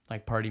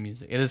 like party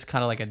music. It is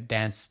kind of like a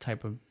dance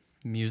type of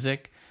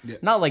music. Yeah.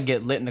 Not like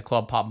get lit in the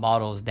club, pop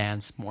bottles,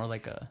 dance. More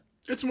like a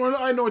It's more.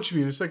 I know what you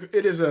mean. It's like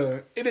it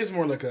is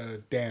more like a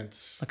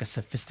dance.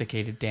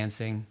 sophisticated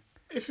dancing.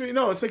 If you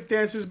know, it's like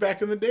dances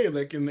back in the day,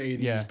 like in the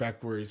 80s, Yeah.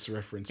 back where it's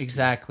referenced. to.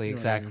 Exactly, You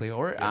know what I exactly. mean?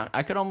 Or Yeah.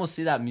 I could almost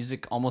see that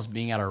music almost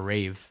being at a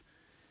rave.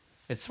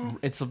 It's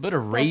a bit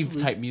of rave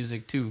Possibly. type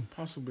music too.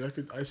 Possibly,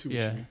 I see what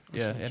Yeah, you mean. I see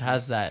yeah. what you It mean.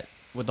 has that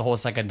with the whole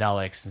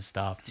psychedelics and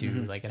stuff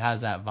too. Like it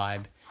has that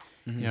vibe.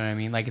 You know what I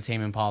mean? Like a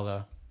Tame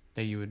Impala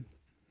that you would,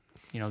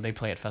 they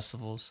play at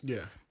festivals,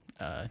 Yeah.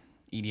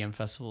 EDM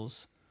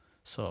festivals.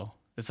 So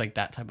it's like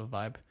that type of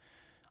vibe.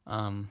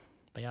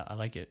 But yeah, I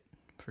like it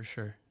for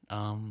sure.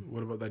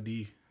 What about that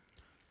D?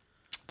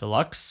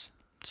 Deluxe.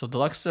 So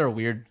deluxe are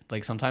weird.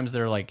 Like sometimes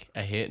they're like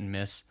a hit and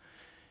miss.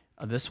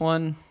 This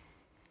one,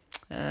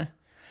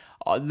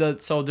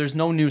 so there's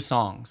no new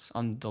songs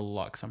on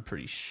deluxe. I'm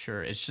pretty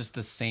sure it's just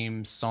the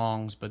same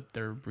songs, but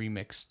they're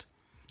remixed.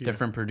 Yeah.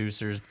 Different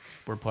producers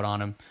were put on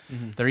them.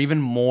 They're even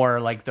more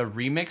like the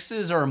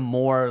remixes are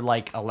more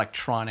like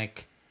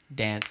electronic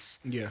dance.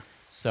 Yeah.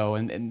 So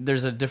and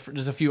there's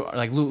a few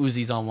like Lil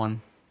Uzi's on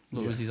one.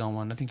 Lil Yeah. Uzi's on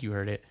one. I think you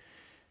heard it.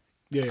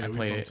 Yeah, yeah. I we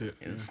played bumped it.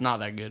 Yeah. It's not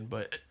that good,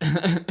 but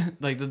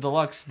like the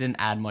deluxe didn't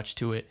add much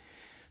to it.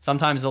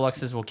 Sometimes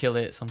deluxes will kill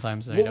it.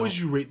 Sometimes they What don't. would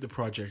you rate the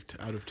project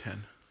out of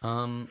 10?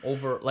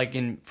 Over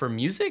like for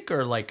music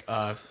or like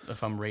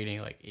if I'm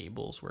rating like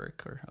Abel's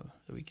work or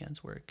the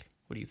Weeknd's work?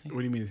 What do you think?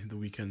 What do you mean the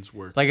Weekend's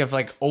work? Like if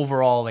like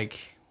overall like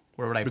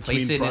where would I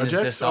place it in his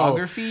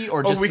discography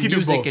or just we could do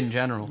music both. in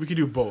general? We could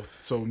do both.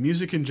 So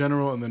music in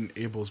general and then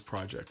Abel's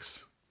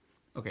projects.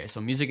 Okay,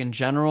 so music in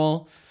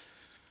general,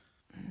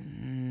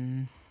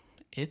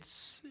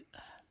 it's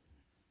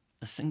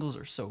the singles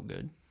are so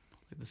good.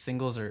 Like, the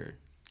singles are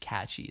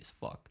catchy as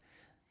fuck,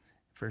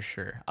 for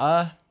sure.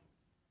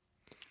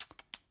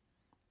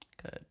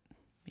 Good,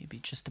 maybe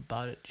just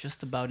about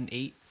an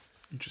 8.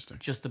 Interesting.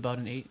 Just about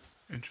an 8.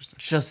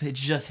 Interesting. It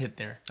just hit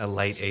there. A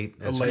light 8.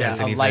 That's light what eight.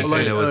 Anthony A light Fantino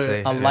eight. would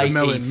say. A light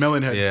melon, 8.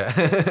 melon head. Yeah.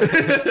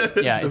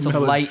 Yeah, it's a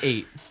melon. light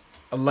 8.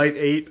 A light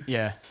 8.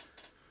 Yeah,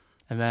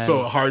 and then So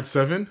a hard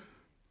 7.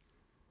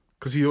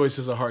 Because he always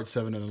says a hard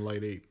 7 and a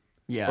light 8.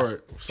 yeah,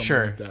 or something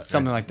sure, like that.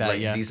 something like that.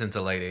 Like Yeah, decent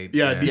to light 8.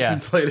 Yeah,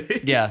 decent light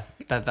 8. yeah,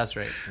 that's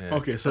right. Yeah.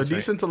 Okay, so That's right.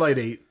 decent to light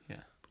 8 Yeah.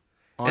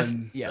 on It's-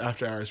 yeah.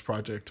 After Hours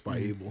project by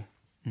Abel.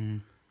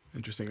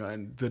 Interesting.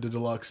 And the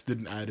deluxe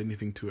didn't add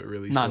anything to it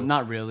really.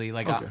 Not really.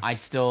 Like Okay. I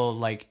still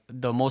like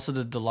the most of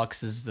the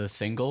deluxe is the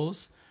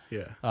singles,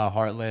 Yeah.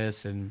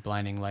 Heartless and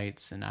Blinding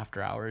Lights and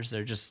After Hours.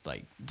 They're just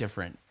like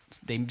different.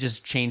 They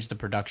just changed the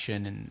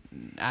production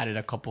and added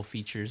a couple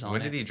features on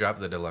When it. did he drop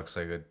the deluxe?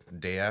 Like a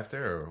day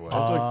after or what?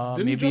 Like,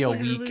 didn't he maybe a drop,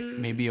 like, week, earlier?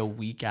 maybe a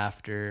week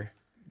after.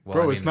 Well,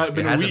 Bro, it's not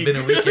been it a hasn't week. been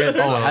a week yet. Oh,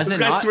 so- has This it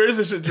guy not? swears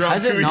this shit dropped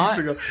Has 2 it weeks not?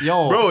 ago.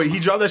 Yo. Bro, he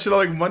dropped that shit on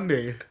like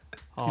Monday.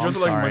 Oh, He dropped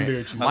I'm it like sorry. Monday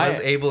or Tuesday. Unless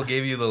Abel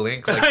gave you the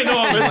link. Like, I know,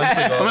 months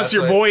ago, unless that's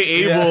your like- boy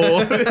Abel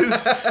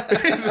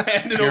is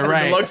handing You're over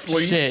right. deluxe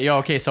links. Shit, yo,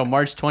 okay, so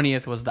March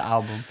 20th was the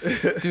album.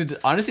 Dude,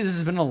 honestly, this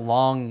has been a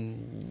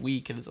long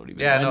week and it's only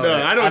been Yeah, no, No,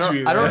 I know what you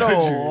mean. I don't I know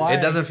what you know mean. why.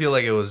 It doesn't feel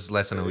like it was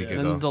less than a week And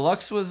ago.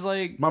 deluxe was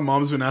like My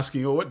mom's been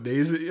asking, "Oh, what day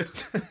is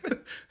it?"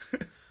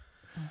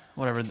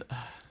 whatever.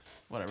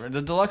 whatever.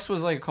 The deluxe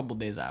was like a couple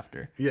days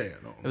after. Yeah,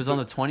 no. It was on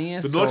the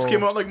 20th. The deluxe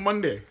came out like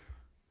Monday.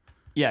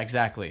 Yeah,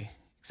 exactly.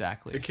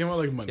 It came out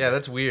like Monday. Yeah,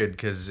 that's weird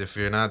because if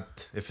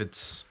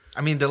it's,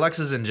 I mean,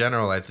 deluxes in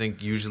general, I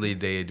think usually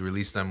they'd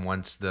release them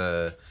once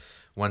the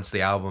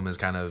album is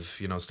kind of,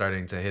 you know,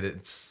 starting to hit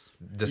its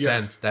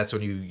descent. That's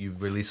when you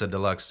release a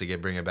deluxe to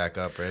bring it back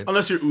up, right?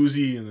 Unless you're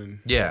Uzi and then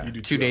Yeah. you do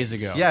 2 days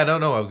ago. Yeah, I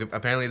don't know.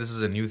 Apparently, this is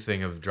a new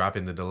thing of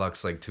dropping the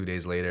deluxe like 2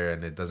 days later,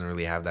 and it doesn't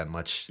really have that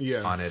much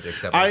on it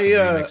except like, some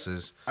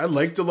remixes. I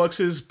like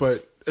deluxes,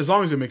 but as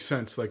long as it makes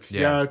sense, like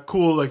yeah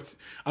cool. Like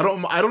I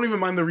don't even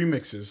mind the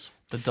remixes.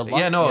 The deluxe.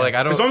 Yeah, no, like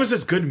I don't. As long as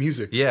it's good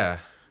music. Yeah.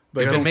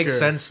 Like, if I it don't makes care.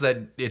 sense that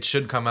it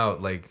should come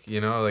out, like, you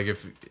know, like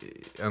if,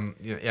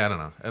 yeah, I don't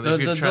know. The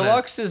If you're trying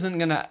deluxe isn't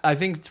gonna. I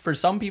think for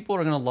some people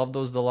are gonna love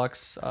those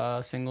deluxe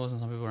singles,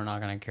 and some people are not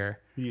gonna care.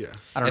 Yeah.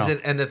 I don't know.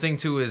 And the thing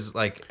too is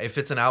like if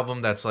it's an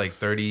album that's like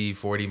 30,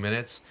 40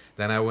 minutes,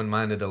 then I wouldn't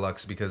mind a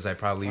deluxe because I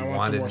probably I want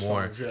wanted some more.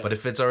 more songs, yeah. But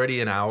if it's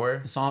already an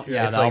hour, Song,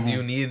 Yeah, it's the like album.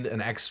 you need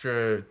an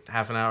extra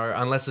half an hour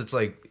unless it's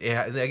like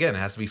again it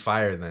has to be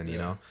fire then, you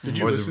know. Did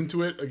you Or listen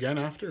to it again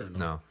after? Or no?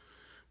 No.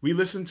 We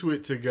listened to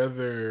it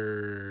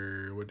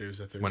together. What day was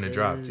that? Thursday? When it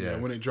dropped, yeah.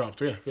 When it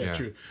dropped. Yeah, Yeah.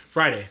 true.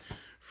 Friday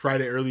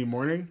early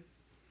morning.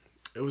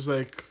 It was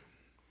like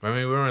I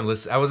mean, we weren't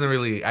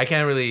listening. I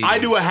can't really. I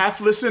do a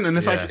half listen, and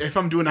Yeah. if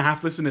I'm doing a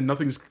half listen and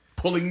nothing's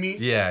pulling me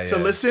Yeah, to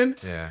yeah. listen,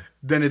 Yeah.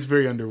 then it's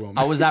very underwhelming.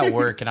 I was at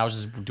work and I was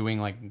just doing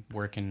like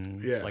work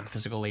and Yeah. like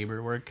physical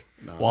labor work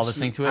while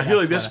listening to it. I feel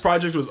like That's this why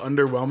project was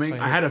underwhelming.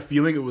 That's I why- had a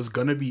feeling it was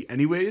gonna be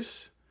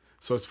anyways,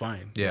 so it's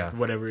fine. Yeah. Like,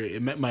 whatever.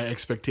 It met my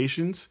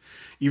expectations,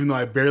 even though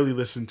I barely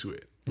listened to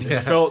it. It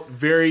Yeah. felt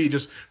very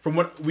just from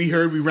what we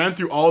heard. We ran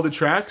through all the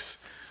tracks,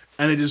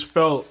 and it just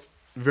felt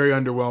very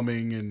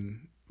underwhelming.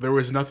 And there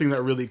was nothing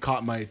that really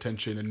caught my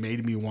attention and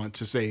made me want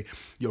to say,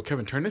 "Yo,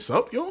 Kevin, turn this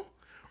up, yo,"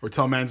 or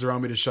tell mans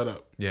around me to shut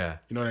up. Yeah.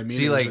 You know what I mean?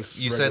 See, It was like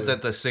just you regular. said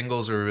that the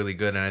singles were really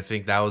good, and I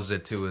think that was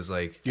it too. Is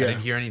like Yeah. I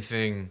didn't hear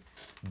anything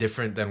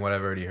different than what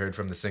I've already heard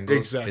from the singles.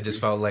 Exactly. It just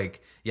felt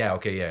like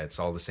it's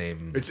all the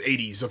same. It's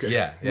 80s. Okay.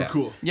 Yeah, We're yeah.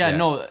 cool. Yeah, Yeah.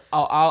 no,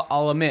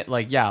 I'll admit,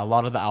 like, yeah, a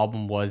lot of the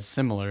album was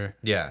similar,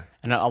 Yeah.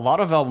 and a lot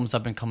of albums that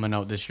have been coming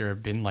out this year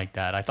have been like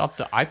that. I thought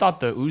the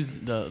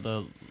Uzi,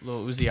 the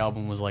Lil Uzi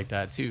album was like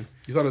that too.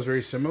 You thought it was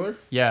very similar?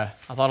 Yeah,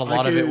 I thought a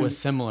lot of it can- was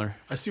similar.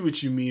 I see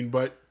what you mean,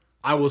 but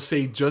I will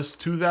say just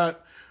to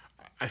that,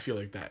 I feel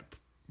like that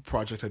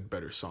project had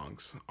better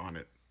songs on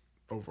it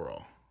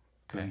overall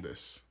than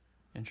this.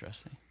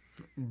 Interesting.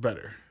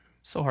 Better.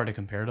 So hard to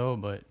compare though,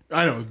 but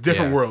I know,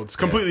 different Yeah. worlds,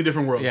 completely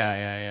different worlds.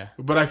 yeah.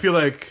 But I feel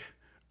like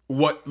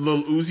what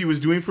Lil Uzi was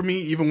doing for me,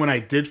 even when I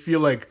did feel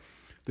like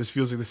this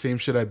feels like the same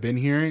shit I've been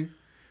hearing,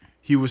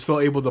 he was still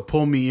able to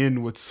pull me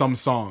in with some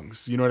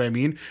songs. You know what I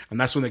mean? And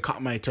that's when they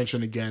caught my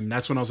attention again.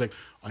 That's when I was like,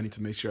 I need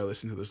to make sure I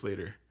listen to this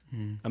later.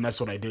 And that's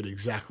what I did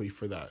exactly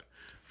for that.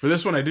 For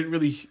this one, I didn't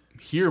really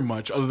hear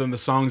much other than the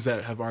songs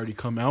that have already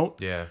come out.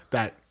 Yeah.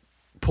 That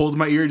pulled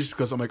my ear just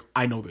because I'm like,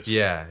 I know this.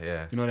 Yeah.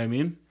 Yeah. You know what I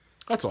mean?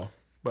 That's all.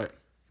 But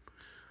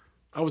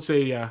I would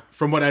say, yeah,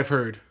 from what I've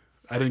heard,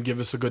 I didn't give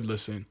this a good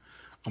listen.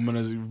 I'm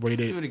gonna rate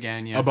do it it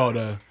again. Yeah. about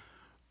a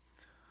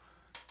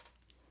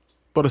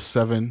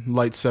 7,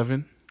 light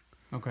 7.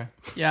 Okay.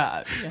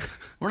 Yeah.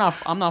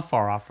 I'm not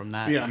far off from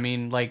that. Yeah. I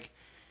mean, like,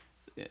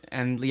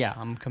 and yeah,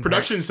 I'm comparing.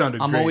 Production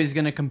sounded I'm great. always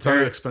gonna compare.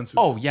 Very expensive.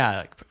 Oh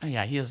yeah,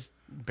 yeah. He has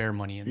bare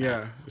money in that. Yeah,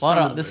 it A lot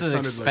of sounded- this it is an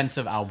sounded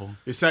expensive album.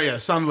 It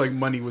sounded like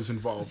money was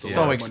involved. A lot of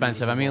So money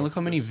expensive. was I mean, involved look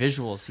how with many this.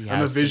 visuals he And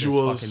has. the to this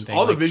visuals, fucking thing.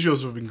 all the Like,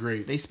 visuals have been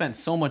great. They spent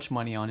so much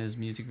money on his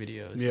music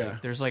videos. Yeah.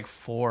 Like, there's like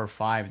 4 or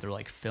 5. They're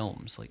like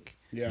films. Like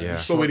Yeah, Yeah. I'm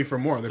still waiting for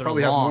more. They They're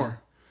probably long. have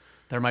more.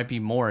 there might be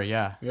more.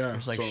 Yeah. Yeah,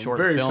 There's like so I'm short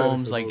very excited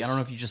films. for Like I those. don't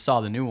know if you just saw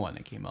the new one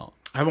that came out.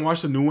 I haven't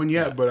watched the new one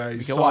yet, Yeah. but I You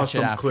can saw watch it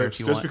some after clips if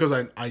you just want. because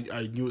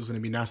I knew it was gonna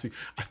be nasty.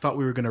 I thought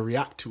we were gonna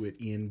react to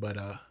it, Ian, but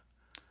I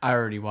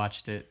already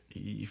watched it.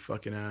 you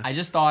fucking ass. I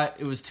just thought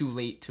it was too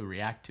late to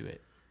react to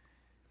it.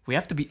 We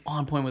have to be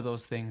on point with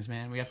those things,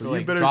 man. We have so to you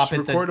like better drop just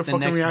it the, record a the fucking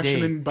next reaction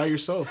day. and by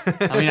yourself.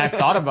 I mean, I've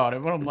thought about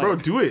it, but I'm like, Bro,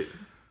 do it.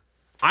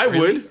 I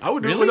Really? would. I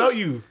would do Really? it without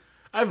you.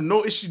 I have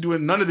no issue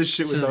doing none of this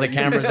shit since without the you.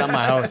 camera's at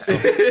my house. So.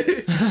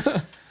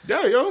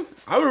 Yeah, yo.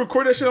 I would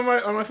record that shit on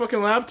my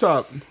fucking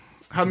laptop.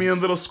 Have me in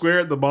a little square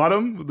at the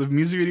bottom with the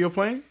music video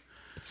playing.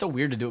 It's so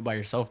weird to do it by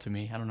yourself to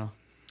me. I don't know.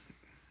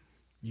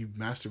 You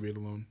masturbate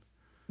alone.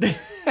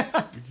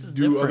 It's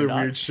Do different, other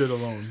dog. weird shit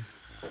alone.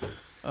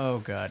 Oh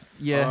god.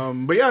 Yeah.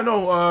 But yeah,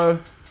 no,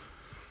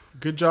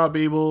 good job,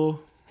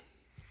 Abel.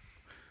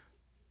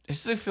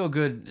 It's a feel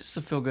good. It's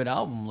a feel good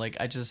album. Like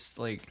I just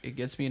like it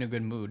gets me in a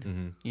good mood.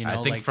 You know,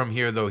 I think like, from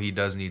here though he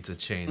does need to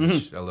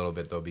change a little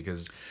bit though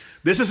because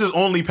This is his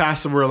only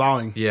pass that we're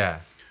allowing yeah,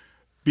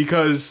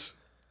 because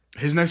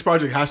his next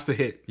project has to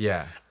hit.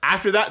 yeah,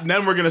 After that,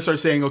 then we're gonna start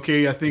saying,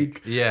 okay, I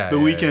think Yeah, the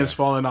yeah, weekend yeah. is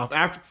falling off.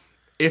 After,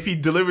 if he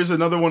delivers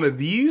another one of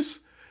these,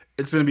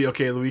 it's gonna be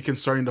okay. The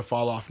weekend's starting to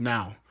fall off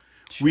now.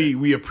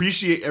 We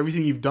appreciate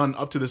everything you've done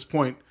up to this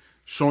point,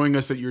 showing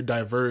us that you're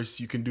diverse.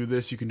 You can do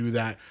this, you can do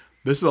that.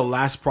 This is the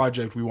last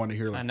project we want to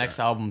hear like my next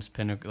that. album's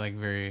been like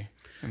very.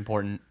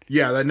 important.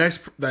 Yeah,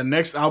 that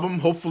next album,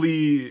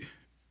 hopefully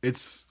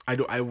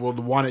I would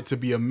want it to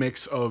be a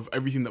mix of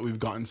everything that we've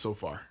gotten so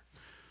far.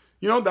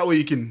 You know, that way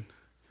you can,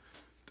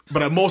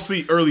 but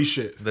mostly early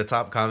shit. The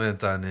top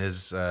comment on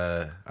his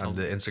the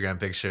Instagram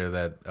picture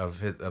of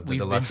the We've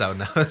deluxe been-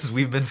 out now is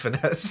 "We've been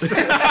finessed."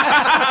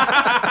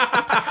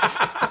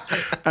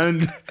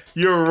 And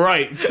you're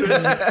right.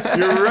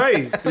 You're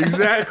right.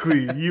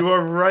 Exactly. You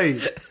are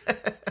right.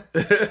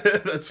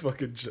 That's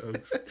fucking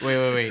jokes.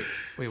 Wait,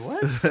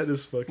 what? That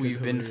is fucking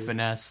We've been hilarious.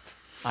 finessed.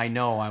 I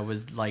know. I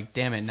was like,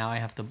 damn it! Now I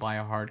have to buy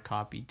a hard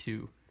copy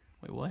too.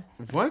 Wait, what?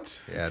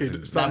 What? Yeah, Okay,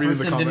 it's- stop That reading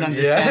the person didn't comments.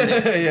 understand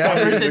it. Yeah, That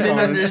reading person the didn't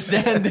comments.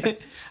 understand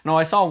it. No,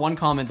 I saw one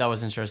comment that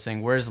was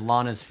interesting. Where's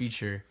Lana's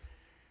feature?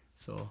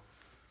 So,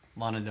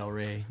 Lana Del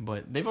Rey,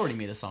 but they've already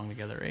made a song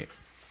together, right?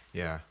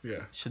 Yeah.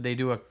 Yeah. Should they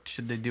do a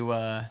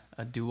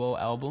duo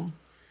album?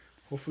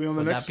 Hopefully on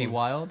the Would next that be one.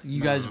 wild?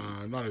 You guys,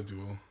 Not a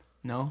duo.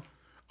 no?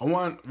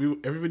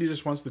 Everybody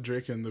just wants the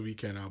Drake and the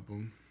Weeknd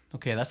album.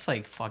 Okay, that's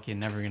like fucking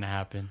never gonna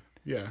happen.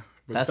 Yeah.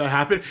 But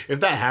That's- if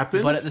that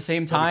happened, But at the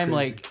same that'd be time,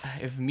 crazy.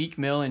 like if Meek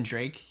Mill and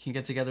Drake can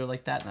get together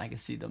like that, then I can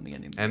see them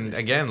getting. And together.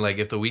 again, like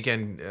if the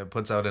Weeknd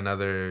puts out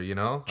another,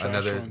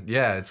 Trash one.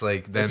 yeah, it's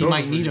like then He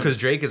might need 'em. because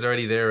Drake is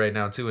already there right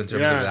now too in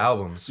terms of the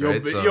albums, Yo,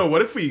 right? but, So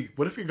what if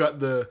we got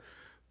the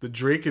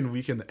Drake and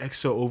Weeknd, the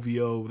EXO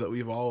OVO that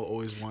we've all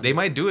always wanted? they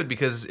might do it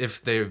because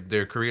if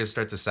their careers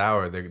start to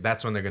sour,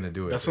 that's when they're gonna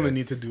do it. That's when they right?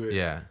 need to do it.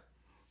 Yeah,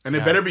 And it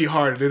Yeah. better be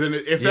hard. And then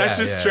if that's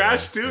Yeah, just yeah,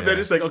 trash yeah, too, yeah. then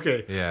it's like,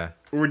 okay, yeah.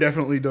 we're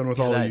definitely done with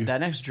all of you. that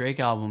next Drake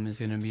album is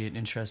gonna be an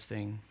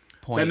interesting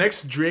point. That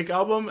next Drake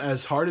album,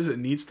 as hard as it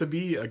needs to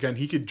be, again,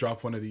 he could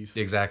drop one of these.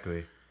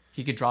 Exactly.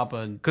 he could drop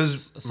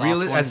Because soft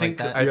really, one I like think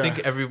that. I Yeah. think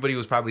everybody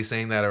was probably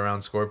saying that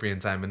around Scorpion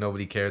time, and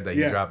nobody cared that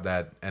he Yeah. dropped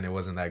that, and it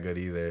wasn't that good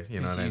either. You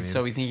know what I mean?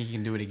 So we think he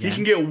can do it again. He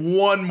can get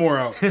one more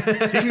out. He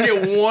can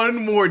get one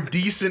more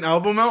decent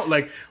album out,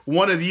 like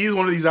one of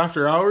these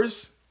After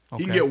Hours.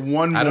 He can Okay. get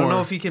one more. I don't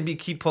know if he can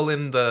keep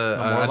pulling the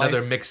More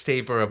another Life?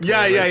 mixtape or a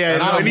Yeah. playlist.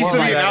 Not No, a it needs More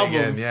to be an Life album.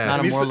 again, yeah. Not It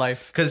a needs More to-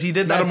 Life. Because he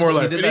did Not that. a More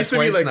Life. He did It that needs to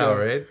be twice like now,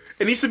 a- right?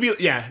 It needs to be,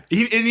 yeah.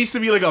 It needs to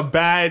be like a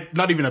bad,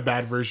 not even a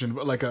bad version,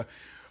 but like a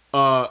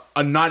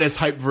not as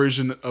hype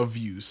version of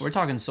Views. We're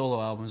talking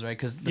solo albums, right?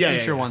 Because the Yeah,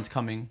 future yeah. one's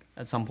coming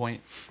at some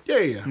point,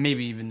 Yeah.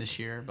 maybe even this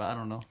year, but I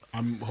don't know.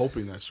 I'm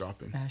hoping that's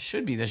dropping. It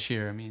should be this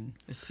year. I mean,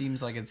 it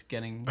seems like it's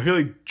getting. I feel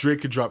like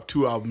Drake could drop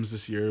 2 albums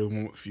this year,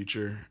 one with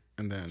Future,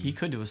 and then He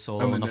could do a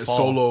solo and in then the a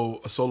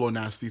fall. solo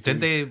nasty thing.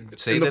 Didn't they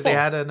say In the that they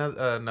fall. had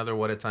another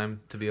What a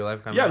Time to Be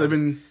Alive coming Yeah, out? they've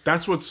been.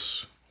 That's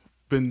what's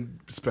been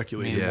I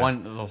speculated. mean,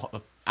 Yeah.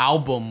 the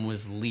album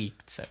was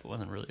leaked, so it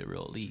wasn't really a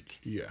real leak.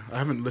 Yeah, I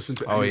haven't listened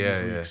to Oh, any yeah,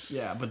 of these yeah. leaks.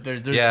 Yeah, but there's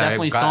Yeah,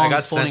 definitely I songs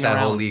got floating sent that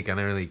around. whole leak. I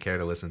didn't really care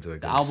to listen to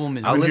it. The album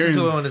is. I'll listen hearing-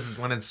 to it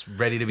when it's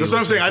ready to be. That's what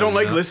I'm saying. listened I don't to,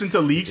 like you know? listen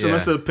to leaks Yeah.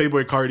 unless the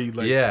Playboy Cardi,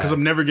 like, Yeah. because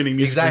I'm never getting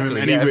music from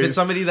Exactly. him Yeah. anyways. If it's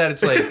somebody that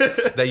it's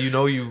like that,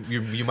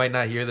 you might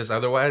not hear this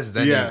otherwise.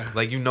 Then Yeah.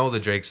 the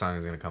Drake song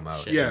is gonna come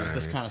out. Yeah.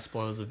 This kind of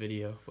spoils the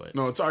video, but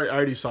No, I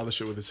already saw the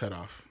shit with his head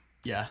off.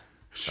 yeah,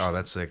 Oh,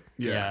 that's sick.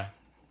 yeah,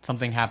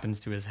 something happens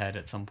to his head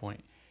at some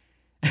point.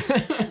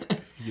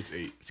 He gets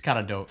 8. It's kind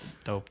of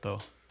dope though.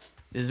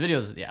 His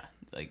videos, yeah,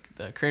 like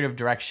the creative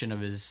direction of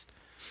his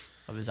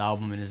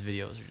album and his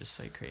videos are just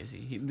like crazy.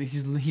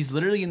 He's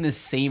literally in this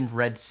same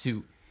red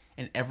suit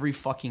in every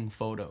fucking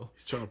photo.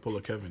 He's trying to pull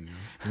a Kevin.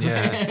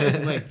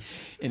 Yeah. Like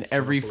in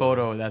every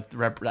photo that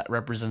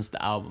represents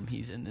the album,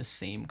 he's in this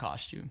same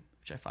costume,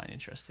 which I find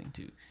interesting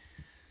too.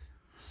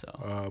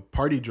 So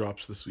Party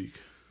drops this week.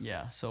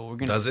 yeah, so we're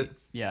gonna. Does see- it?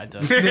 Yeah, it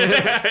does.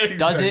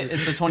 Does it?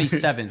 It's the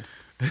 27th,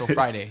 so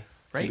Friday,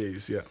 2 right?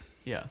 days, yeah.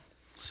 Yeah.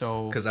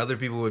 So Because other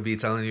people would be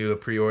telling you to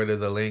pre-order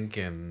the link,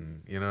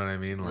 and you know what I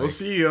mean. Like, We'll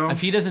see, yo.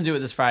 if he doesn't do it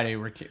this Friday,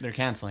 they're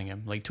canceling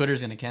him. Like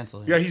Twitter's gonna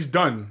cancel him. Yeah, he's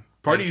done.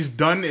 Party's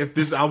done if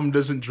this album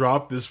doesn't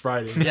drop this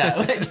Friday. Yeah.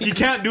 Like, He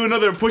can't do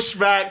another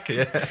pushback.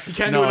 He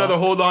can't do No. another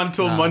hold on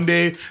till No.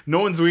 Monday. No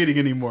one's waiting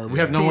anymore. We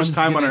have no too much one's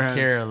time on gonna our hands.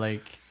 care.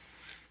 Like,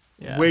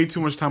 yeah. Way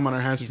too much time on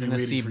our hands He's to be gonna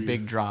waiting see for you.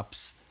 big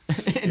drops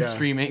in Yeah.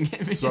 streaming.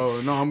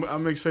 So no,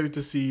 I'm excited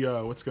to see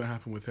what's gonna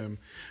happen with him.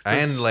 'Cause-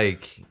 and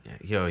like,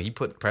 he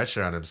put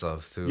pressure on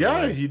himself too.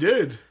 yeah, he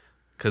did.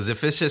 Because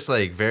if it's just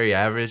like very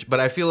average, but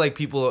I feel like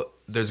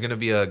there's gonna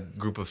be a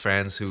group of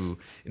fans who,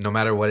 no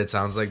matter what it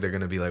sounds like, they're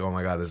gonna be like, "Oh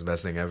my god, this is the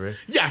best thing ever."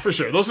 Yeah, for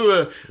sure. Those are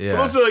like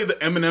the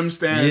Eminem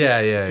stands.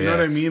 Yeah. You know what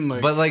I mean?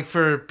 Like, but like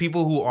for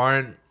people who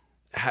aren't,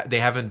 they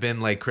haven't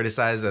been like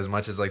criticized as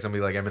much as like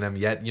somebody like Eminem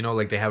yet. You know,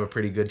 like they have a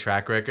pretty good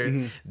track record.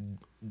 Mm-hmm.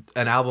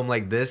 An album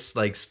like this,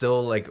 like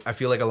still like I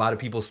feel like a lot of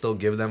people still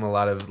give them a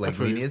lot of like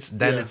feel you. lenience.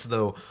 Then Yeah. it's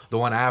the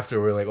one after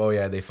where like, oh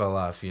yeah, they fell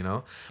off. You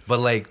know, but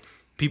like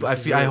people,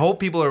 This is I it. hope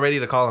people are ready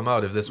to call him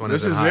out if this one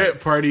this isn't is hot. it,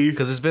 Party.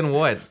 Because it's been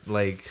what,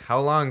 like how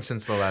long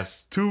since the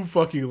last? Too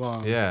fucking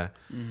long. Yeah,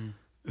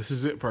 This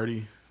is it,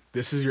 Party.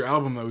 This is your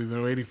album that we've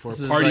been waiting for.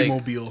 This is Party like-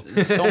 Mobile.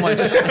 So much.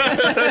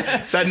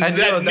 That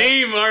know,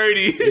 name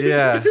already.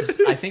 yeah.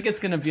 I think it's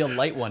gonna be a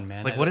light one,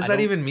 man. Like what does I that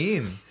don't- even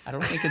mean? I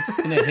don't think it's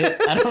gonna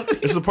hit. I don't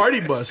think It's a party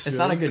bus. it's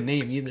yo. not a good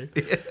name either.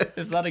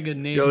 It's not a good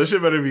name. Yo, this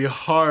shit better be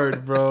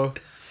hard, bro.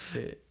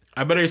 Shit.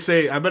 I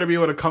better be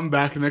able to come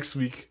back next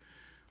week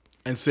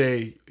and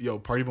say, yo,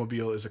 Party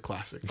Mobile is a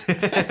classic.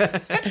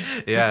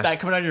 Just that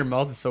coming out of your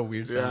mouth is so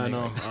weird sounding. Yeah,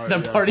 I know. Like, All the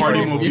right, yeah. Party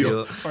Party Mobile.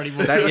 Mobile. Party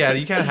Mobile. That, yeah,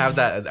 you can't have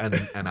that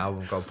an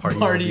album called Party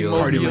Mobile.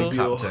 Party in, like,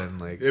 Mobile. top 10.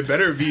 Like, It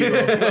better be,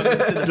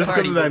 though. Just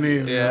because of that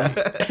name.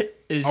 yeah.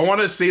 Is- I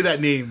want to say that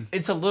name.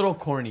 It's a little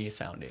corny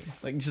sounding.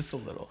 Like, just a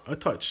little. A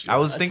touch. I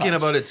was a thinking touch.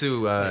 about it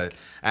too.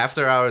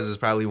 After Hours is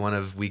probably one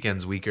of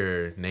Weeknd's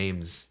weaker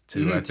names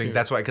too. I think True.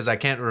 that's why, because I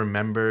can't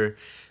remember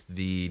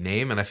the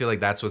name, and I feel like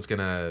that's what's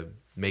gonna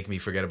make me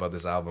forget about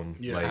this album.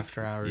 Yeah. Like,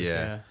 After Hours,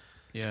 yeah.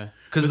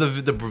 Because the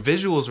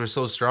visuals were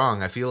so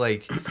strong. I feel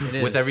like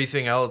It with is.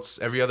 everything else,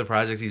 every other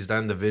project he's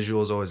done, the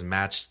visuals always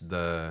matched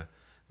the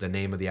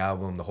name of the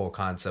album, the whole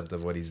concept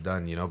of what he's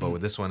done. You know, but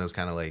with this one, it was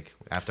kind of like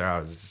After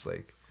Hours. It's just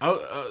like. I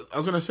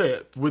was going to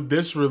say, with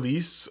this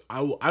release,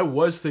 I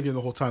was thinking the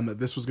whole time that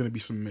this was going to be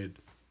some mid.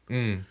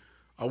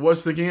 I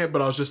was thinking it,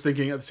 but I was just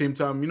thinking at the same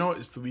time,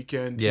 it's the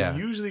weekend. Yeah. He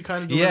usually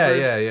kind of Yeah,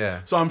 delivers.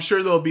 yeah. So I'm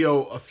sure there'll be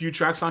a few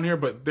tracks on here,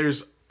 but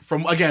there's,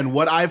 from, again,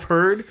 what I've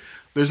heard,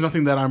 there's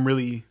nothing that I'm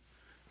really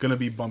going to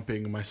be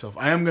bumping myself.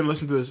 I am going to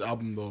listen to this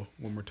album, though,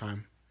 one more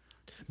time.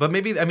 But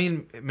maybe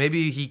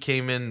he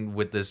came in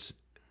with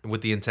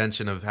the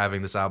intention of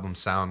having this album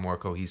sound more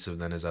cohesive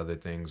than his other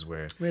things,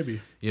 where Maybe.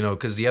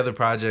 because the other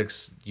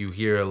projects you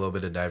hear a little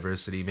bit of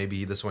diversity.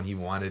 Maybe this one he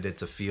wanted it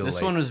to feel This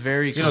like, one was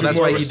very. that's more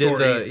why of a he did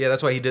story.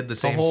 that's why he did the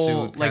same whole,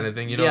 suit kind like, of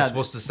thing. yeah. It's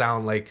supposed to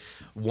sound like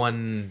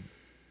one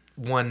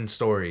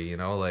story.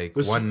 Like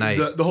This- one night.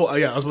 The whole, I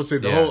was about to say,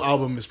 the Yeah. whole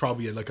album is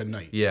probably like a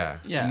night. yeah.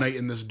 Yeah. A night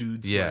in this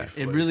dude's Yeah. life.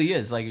 It Like, really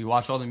is. Like, you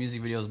watch all the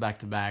music videos back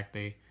to back.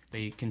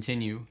 They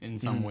continue in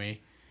some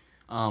way.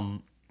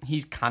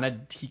 He kind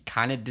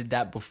of did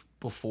that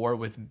before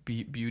with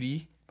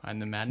Beauty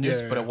and the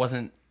Madness, Yeah, but yeah. it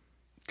wasn't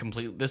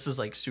complete. This is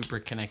like super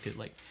connected.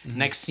 Like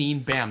next scene,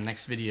 bam,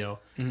 next video,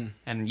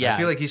 and yeah, I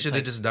feel like he it's should have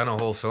like- just done a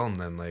whole film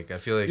then. Like I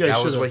feel like Yeah, he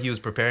that was should've. what he was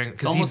preparing It's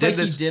because he almost did like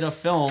this. he did a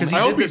film. Because he I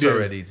did hope he this did.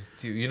 already.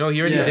 He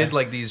already Yeah. did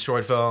like these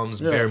short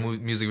films, Yeah. bare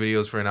music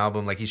videos for an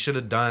album. Like he should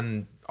have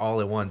done all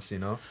at once.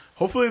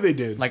 Hopefully they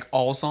did. like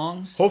all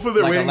songs. Hopefully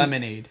they're like waiting- a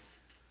Lemonade.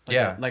 Like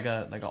Yeah. like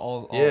a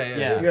all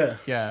Yeah.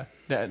 Yeah.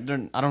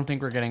 I don't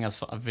think we're getting a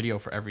video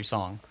for every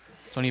song.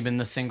 It's only been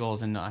the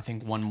singles and I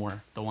think one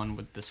more. The one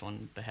with this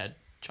one, the head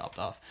chopped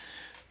off.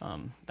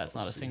 That's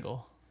not a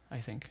single, I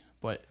think,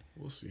 but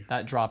We'll see.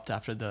 that dropped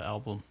after the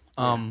album.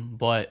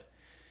 But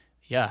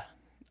yeah,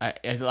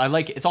 I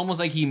like. It's almost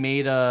like he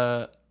made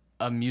a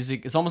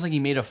music. It's almost like he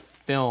made a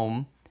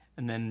film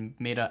and then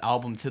made an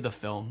album to the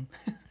film.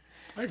 I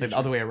It's like get the you.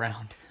 other way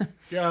around.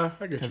 Yeah,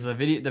 I get you. Because the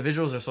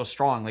visuals are so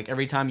strong. Like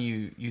every time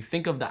you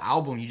think of the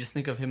album, you just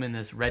think of him in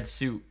this red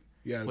suit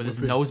Yeah, with his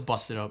whipping- nose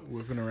busted up.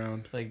 whipping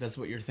around. Like that's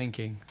what you're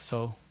thinking.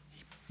 So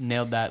he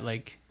nailed that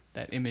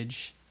that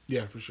image.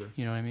 Yeah, for sure.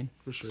 You know what I mean?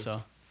 For sure.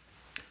 So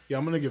Yeah,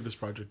 I'm gonna give this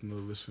project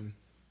another listen.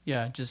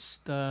 yeah,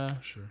 just For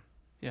sure.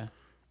 yeah,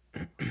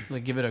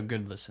 like give it a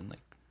good listen.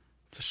 Like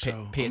For pay-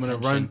 sure. pay I'm gonna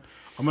attention.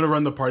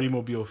 run the Party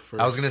Mobile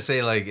first. I was gonna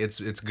say like it's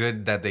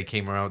good that they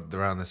came around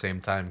the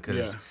same time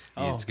because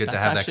Yeah. it's good to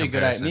that's have that actually a good.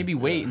 comparison. Maybe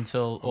wait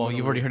until well, gonna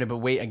you've already wait. heard it, but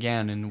wait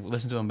again and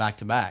listen to them back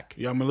to back.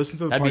 Yeah, I'm gonna listen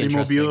to the That'd be Party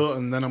interesting. Mobile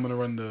and then I'm gonna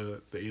run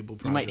the Able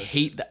project. You might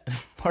hate that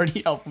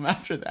party album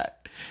after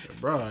that.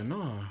 Bruh,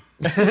 no.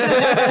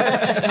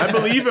 I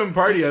believe in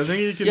Party. I think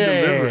he can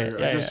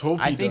deliver. I just hope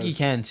he I think does.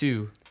 he can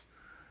too.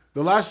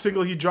 The last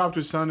single he dropped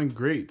was sounding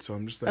great, so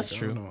I'm just like, That's I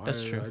true. don't know.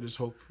 That's true. I just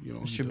hope he Sure,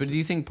 does but do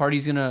you think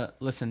Party's gonna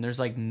listen? There's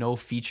like no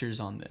features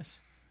on this,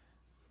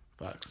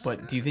 facts.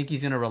 but do you think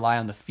he's gonna rely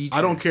on the features?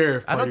 I don't care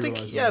if I Party don't think.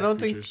 relies Yeah, I on don't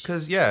think features.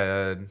 because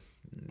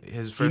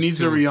his he first needs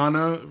two, a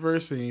Rihanna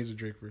verse and he needs a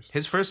Drake verse.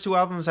 his first two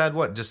albums had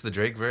what? Just the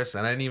Drake verse,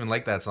 and I didn't even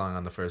like that song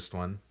on the first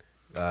one.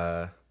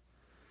 I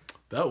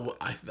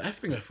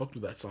think I fucked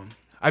with that song.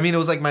 I mean, it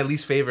was like my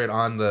least favorite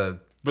on the.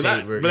 But tape,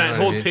 that- you but that know what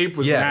whole I mean? tape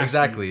was yeah, nasty.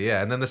 exactly,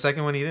 yeah. And then the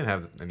second one, he didn't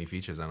have any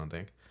features. I don't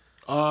think.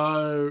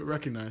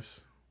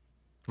 Recognize.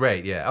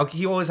 Right, yeah. Okay,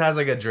 he always has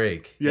like a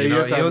Drake. Yeah, you you know?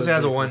 have to He have always the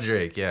has a Drake one first.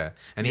 Drake, yeah.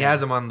 And he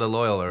has him on the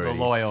Loyal The already.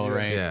 loyal, Yeah.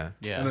 right? Yeah.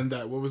 yeah. And then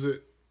that, what was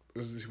it?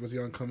 Was he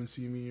on Come and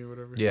See Me or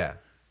whatever? Yeah,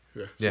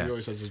 Yeah. So Yeah. he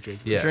always has his Drake.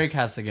 verse. yeah. Drake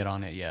has to get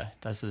on it. Yeah,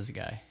 that's his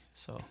guy.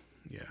 So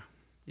Yeah.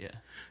 yeah,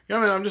 Yeah,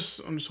 man. I'm just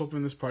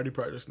hoping this Party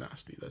project's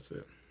nasty. That's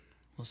it.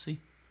 we'll see.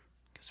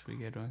 Guess we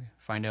get to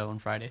find out on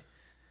Friday,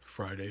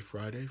 Friday.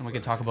 and we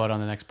can talk about it on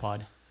the next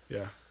pod.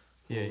 Yeah.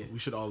 Yeah, We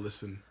should all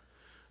listen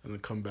and then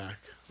come back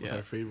with Yeah.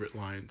 our favorite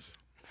lines.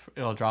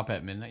 It'll drop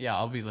at midnight. Yeah,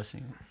 I'll be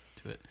listening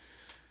to it.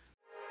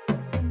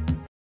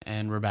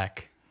 And we're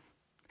back.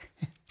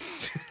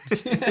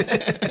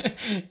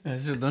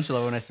 Don't you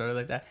love when I started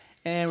like that?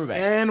 And we're back.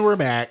 And we're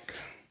back.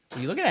 What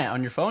are you looking at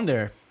on your phone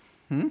there?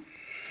 Don't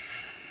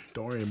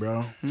worry,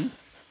 bro.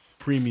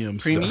 Premium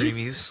Preemies?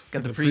 Preemies.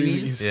 Got the The preemies.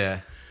 preemies. Yeah.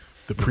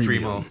 The Primo.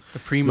 premium. The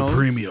primos. The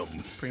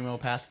premium. Primo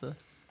pasta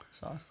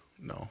sauce.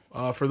 No.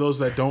 For those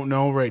that don't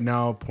know, right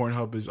now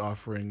Pornhub is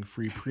offering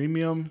free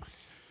premium.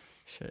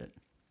 Shit.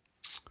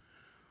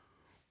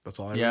 That's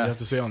all I Yeah. really have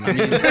to say on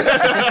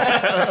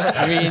that.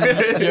 I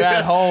mean, you're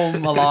at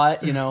home a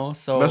lot, you know,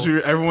 so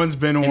Everyone's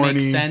been it horny.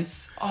 makes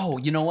sense. Oh,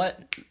 you know what?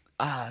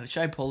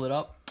 Should I pull it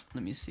up?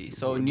 Let me see.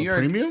 So The New York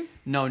premium?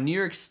 No, New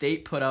York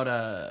State put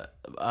out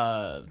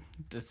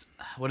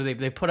what do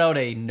they put out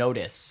a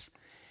notice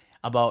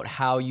about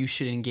how you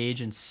should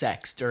engage in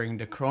sex during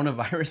the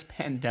coronavirus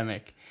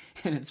pandemic,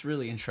 and it's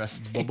really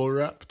interesting. Bubble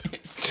wrapped.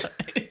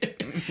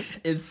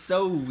 It's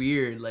so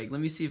weird. Like,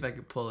 let me see if I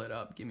could pull it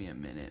up. Give me a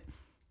minute.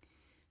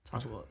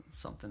 Talk about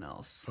something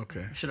else.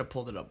 Okay. I should have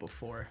pulled it up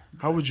before.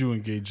 How would you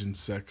engage in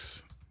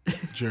sex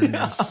during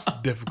this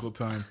difficult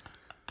time?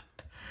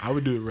 I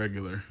would do it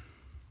regular.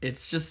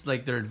 It's just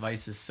like their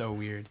advice is so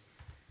weird.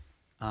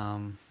 I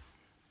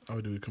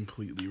would do it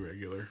completely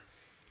regular.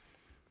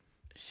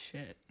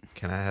 Shit.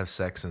 Can I have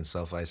sex in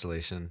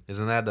self-isolation?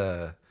 Isn't that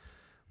a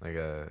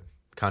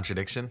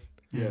contradiction?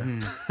 Yeah.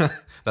 Mm-hmm.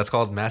 That's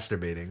called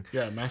masturbating.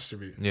 Yeah,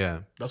 masturbate. Yeah.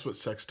 That's what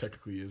sex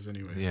technically is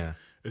anyways. Yeah.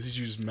 It's just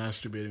you just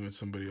masturbating with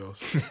somebody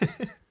else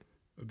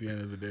at the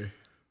end of the day.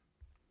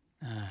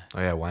 Oh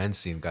yeah,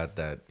 Weinstein got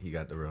that. He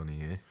got the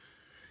Roni, eh?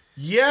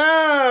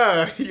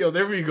 Yeah! Yo,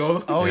 there we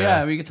go. Oh Yeah.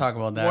 yeah, we could talk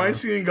about that.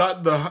 Weinstein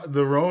got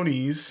the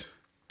Ronies.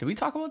 Did we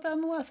talk about that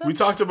in the last episode? We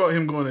talked about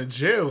him going to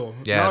jail.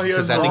 Yeah, Now he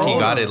has because I think he Corona.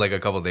 got it like a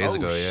couple days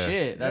ago. Yeah.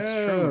 Shit, that's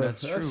Yeah, true.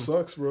 That's That true.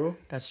 sucks, bro.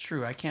 That's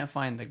true. I can't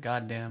find the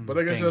goddamn. But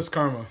I guess thing. that's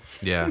karma.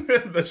 Yeah.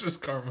 That's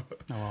just karma.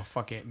 Oh well,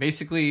 fuck it.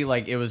 Basically,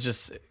 like it was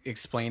just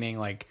explaining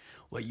like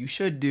what you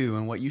should do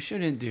and what you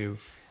shouldn't do.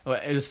 Well,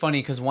 it was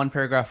funny because one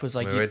paragraph was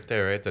like, Wait, right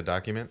there, right? The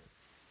document.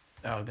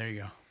 "Oh, there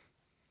you go."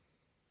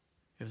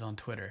 It was on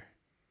Twitter.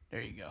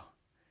 There you go.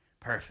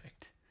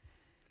 Perfect.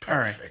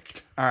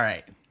 Perfect. All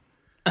right.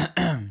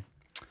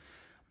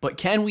 But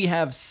can we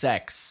have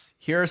sex?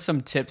 Here are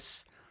some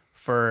tips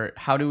for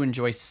how to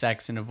enjoy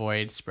sex and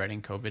avoid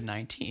spreading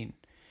COVID-19.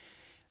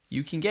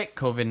 You can get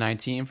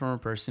COVID-19 from a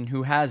person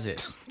who has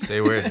it. Say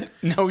a word.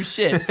 No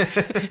shit.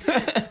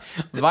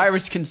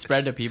 Virus can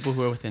spread to people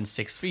who are within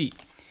 6 feet.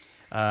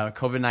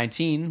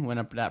 COVID-19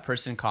 when that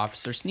person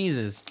coughs or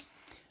sneezes.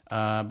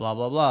 Blah,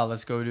 blah, blah.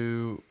 Let's go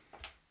to...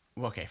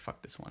 Okay,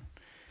 fuck this one.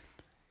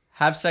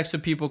 Have sex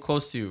with people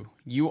close to you.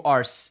 You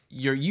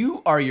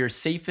are your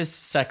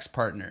safest sex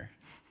partner.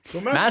 So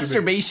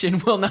Masturbation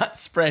will not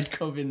spread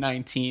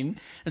COVID-19,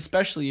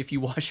 especially if you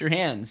wash your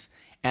hands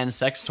and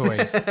sex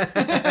toys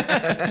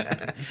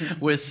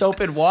with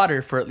soap and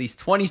water for at least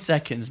 20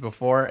 seconds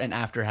before and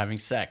after having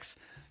sex.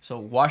 So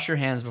wash your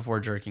hands before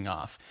jerking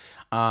off.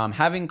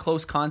 Having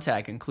close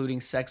contact,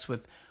 including sex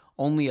with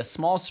only a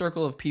small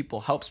circle of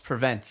people, helps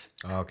prevent.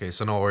 Oh, okay,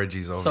 so no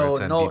orgies over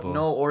 10 people.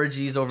 No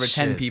orgies over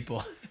 10 Shit.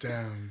 people.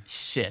 Damn.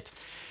 Shit.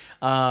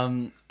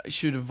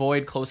 Should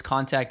avoid close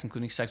contact,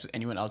 including sex with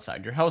anyone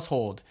outside your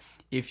household.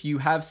 If you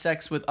have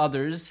sex with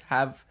others,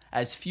 have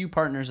as few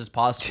partners as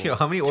possible. Yo,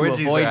 how many to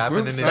orgies avoid are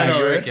happening group in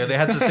sex. New York? Yo, they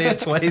had to say it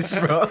twice,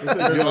 bro. Yo,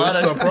 this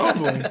is a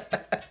problem.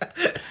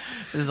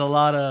 There's a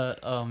lot of,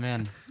 oh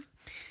man,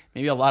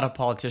 maybe a lot of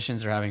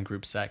politicians are having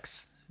group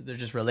sex. They're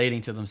just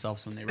relating to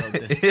themselves when they wrote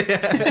this. They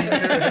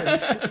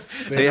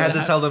had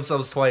to tell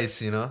themselves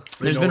twice, you know?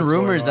 There's know been what's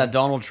going rumors on. that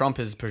Donald Trump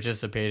has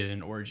participated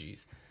in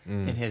orgies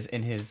in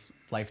his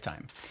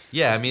lifetime.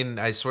 Yeah, I mean,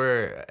 I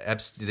swear,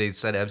 they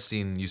said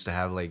Epstein used to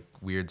have like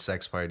weird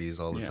sex parties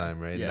all the Yeah, time,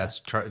 right? yeah.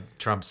 That's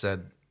Trump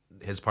said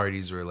his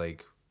parties were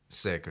like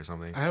sick or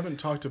something. I haven't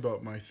talked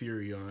about my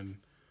theory on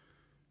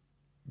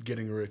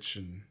getting rich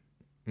and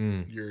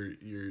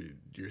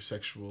your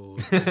sexual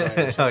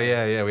desires. Oh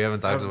yeah, we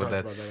haven't I talked haven't about talked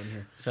that. about that on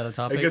here. Is that a It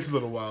topic? gets a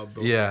little wild,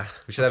 though. Yeah,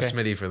 we should have Okay.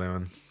 Smitty for that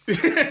one.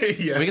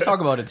 Yeah. We can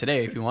talk about it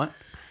today if you want.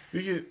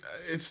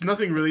 It's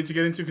nothing really to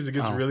get into because it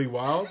gets really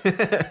wild.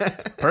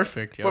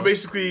 Perfect. Yo. But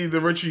basically,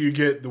 the richer you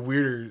get, the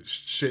weirder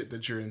shit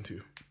that you're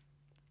into.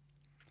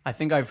 I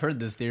think I've heard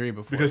this theory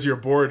before. Because you're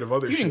bored of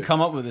other you shit. didn't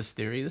come up with this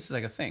theory. This is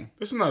like a thing.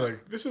 This is not a.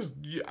 This is.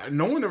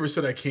 No one ever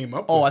said I came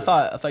up. Oh, with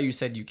I thought you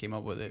said you came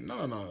up with it.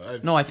 No.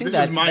 No, I think this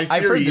that- is my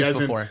I've heard theory, this as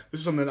in, before. This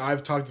is something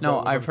I've talked about. No,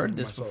 with I've other heard people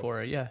this myself.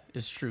 before. Yeah,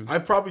 it's true.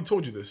 I've probably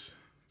told you this,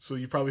 so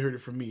you probably heard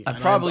it from me. and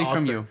I'm Probably the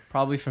from author. you.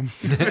 Probably from.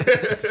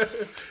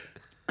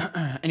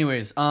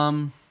 Anyways,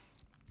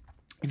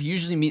 if you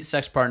usually meet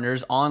sex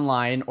partners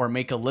online or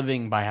make a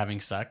living by having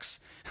sex,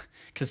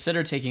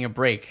 consider taking a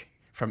break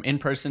from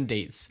in-person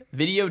dates.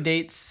 Video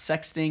dates,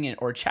 sexting,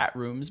 or chat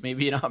rooms may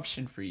be an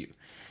option for you.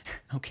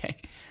 Okay,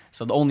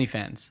 so the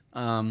OnlyFans.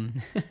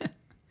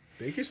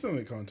 They can still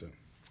make content.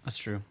 That's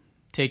true.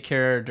 Take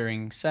care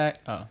during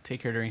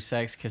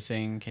sex.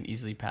 Kissing can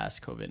easily pass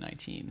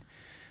COVID-19.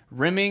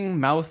 Rimming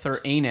mouth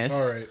or anus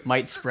All right.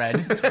 might spread.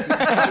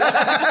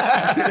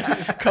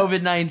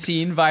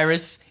 COVID-19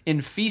 virus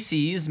in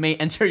feces may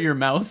enter your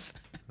mouth.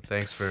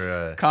 Thanks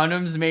for.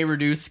 Condoms may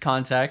reduce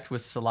contact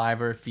with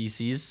saliva or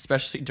feces,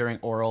 especially during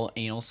oral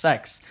anal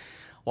sex.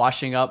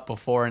 Washing up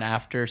before and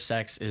after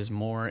sex is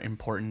more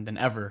important than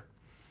ever.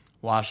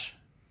 Wash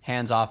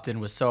hands often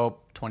with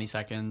soap, 20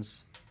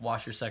 seconds.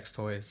 Wash your sex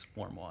toys,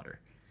 warm water.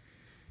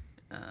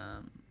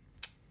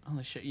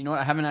 Holy shit. You know what?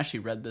 I haven't actually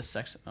read this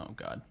section. Oh,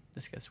 God.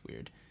 This gets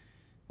weird.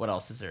 What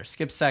else is there?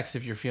 Skip sex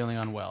if you're feeling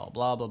unwell.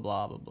 Blah blah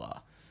blah blah blah.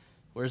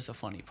 Where's the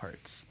funny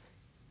parts?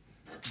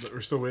 But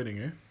we're still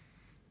waiting,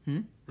 eh?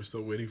 We're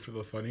still waiting for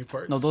the funny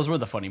parts. No, those were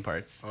the funny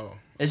parts. Oh,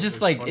 It's just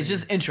there's like funny. it's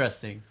just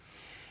interesting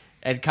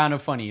and kind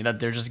of funny that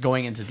they're just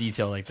going into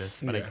detail like this.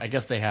 But Yeah. I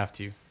guess they have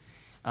to.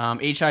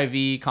 HIV,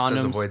 It condoms.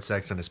 says avoid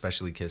sex and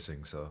especially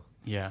kissing. So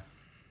Yeah.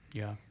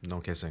 no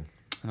kissing.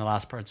 And the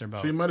last parts are about.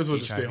 So you might as well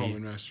just stay HIV. home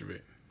and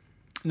masturbate.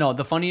 No,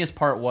 the funniest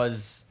part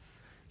was,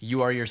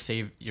 you are your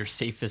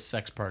safest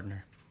sex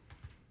partner.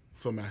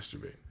 So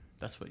masturbate.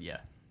 That's what. Yeah,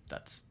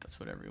 that's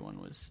what everyone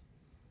was.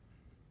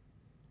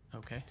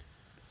 Okay,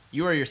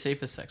 you are your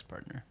safest sex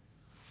partner.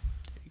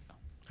 There you go.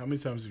 How many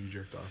times have you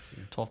jerked off?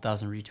 Yeah.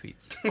 12,000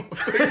 retweets.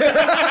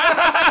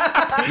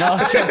 No,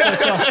 chill.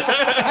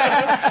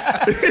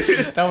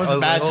 That was I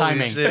was bad like, holy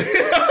timing. shit.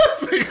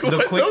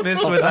 The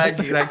quickness with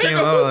that came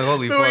out, like,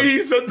 holy The way fuck.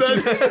 he said that,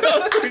 I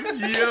was like,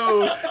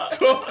 yo,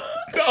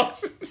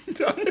 12,000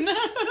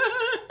 times.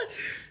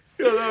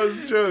 Yo, that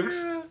was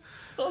jokes.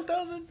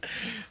 12,000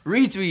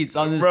 retweets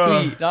on this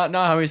Bruh. tweet. Not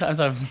how many times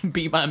I've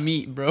beat my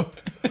meat, bro.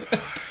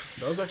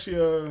 That was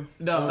actually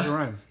that was a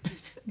rhyme.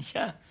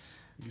 Yeah.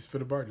 You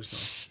spit a bar just now.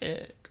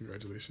 Shit.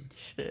 Congratulations.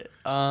 Shit.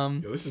 Yo,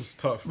 this is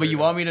tough. But you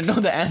want me to know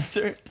the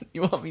answer?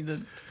 You want me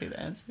to say the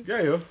answer?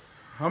 Yeah, yo.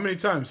 How many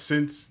times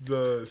since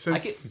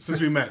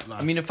we met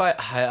last? I mean, if I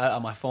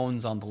my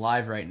phone's on the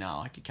live right now,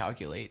 I could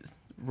calculate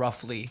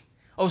roughly.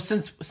 Oh,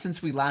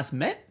 since we last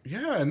met?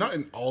 yeah, not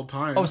in all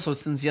time. Oh, so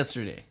since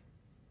yesterday.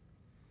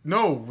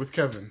 No, with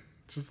Kevin.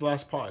 Since the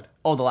last pod.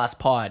 Oh, the last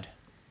pod.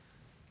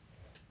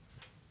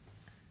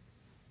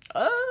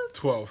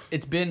 12.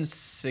 It's been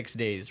 6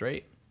 days,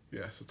 right?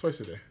 Yeah, so twice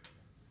a day.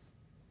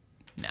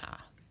 Nah.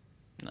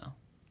 No.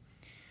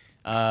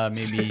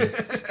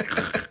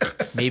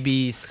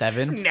 Maybe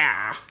 7.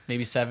 Nah.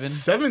 Maybe 7.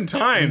 7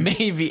 times.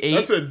 Maybe 8.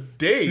 That's a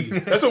day.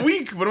 That's a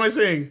week. What am I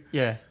saying?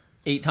 Yeah.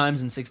 8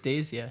 times in 6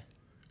 days, yeah.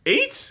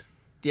 8?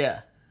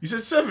 Yeah. You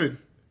said 7.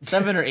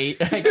 7 or 8.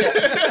 I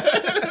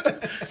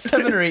can't-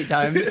 7 or 8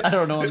 times. I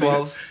don't know.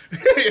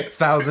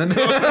 12,000. 12,000.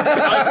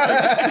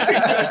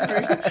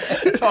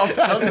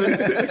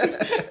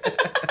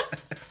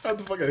 How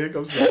the fuck I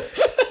hiccups now?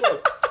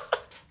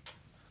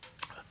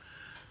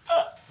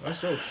 That's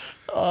jokes.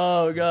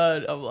 Oh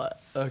god. I'm like,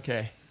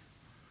 okay.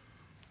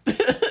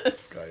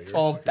 This guy here,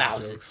 12,000.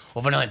 fucking jokes.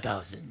 Over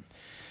 9,000.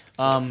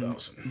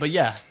 12,000. But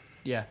yeah.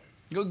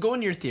 Go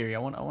in your theory. I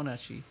want to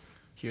actually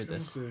hear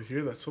this. To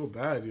hear that so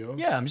bad, yo.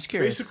 Yeah, I'm just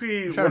curious.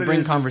 Basically, I'm trying what to it bring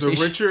is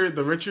conversation.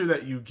 the richer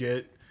that you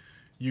get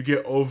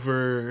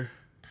over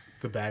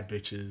the bad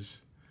bitches.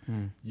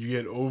 You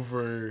get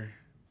over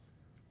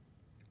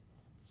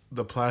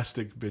the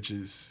plastic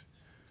bitches,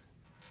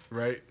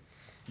 right?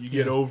 You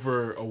get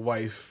over a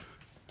wife,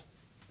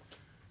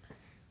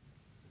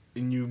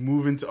 and you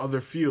move into other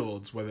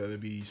fields, whether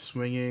it be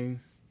swinging,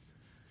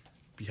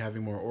 be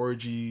having more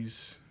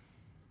orgies,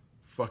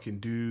 fucking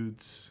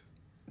dudes,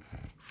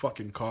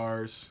 fucking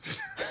cars,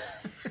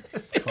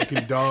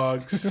 fucking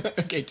dogs.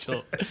 Okay,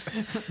 chill.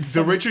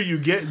 The richer you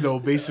get, though,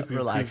 basically.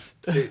 Relax.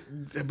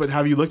 But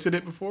have you looked at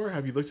it before?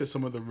 Have you looked at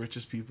some of the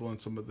richest people and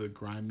some of the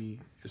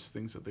grimiest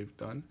things that they've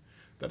done?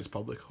 That is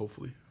public,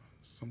 hopefully,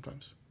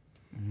 sometimes.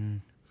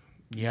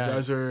 Yeah. You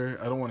guys are,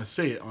 I don't want to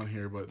say it on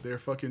here, but they're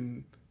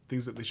fucking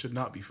things that they should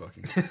not be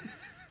fucking.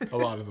 A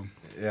lot of them.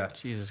 Yeah.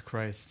 Jesus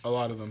Christ. A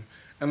lot of them.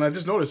 And I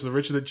just noticed the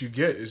richer that you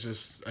get is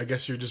just, I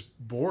guess you're just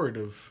bored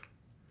of,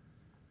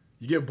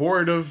 you get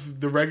bored of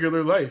the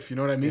regular life. You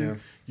know what I mean? Yeah.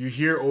 You're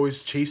here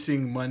always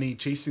chasing money,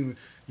 chasing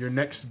your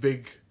next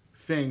big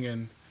thing.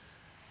 And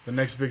the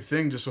next big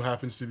thing just so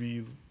happens to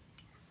be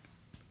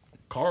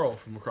Carl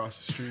from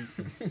across the street.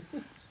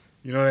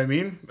 You know what I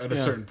mean? At a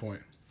Yeah. certain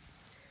point.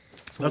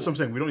 That's what I'm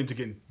saying. We don't need to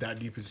get that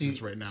deep into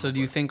this right now. So do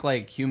you but- think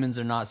like humans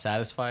are not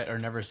satisfied or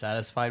never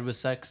satisfied with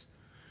sex?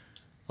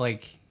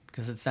 Like,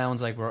 because it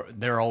sounds like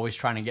they're always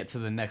trying to get to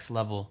the next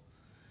level.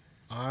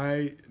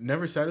 I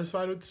never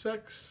satisfied with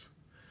sex.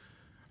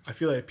 I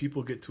feel like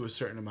people get to a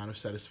certain amount of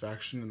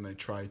satisfaction and they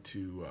try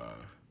to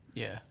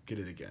Yeah. get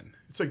it again.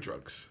 It's like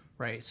drugs.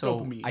 Right. So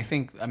Dopamine. I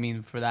think,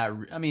 for that,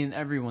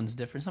 everyone's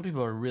different. Some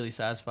people are really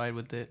satisfied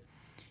with it.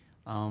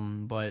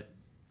 But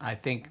I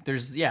think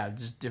there's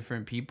just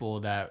different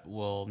people that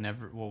will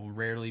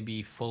rarely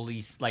be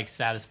fully like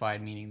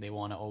satisfied, meaning they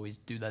want to always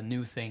do that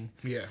new thing.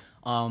 Yeah.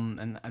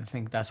 And I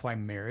think that's why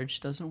marriage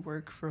doesn't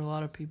work for a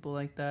lot of people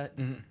like that,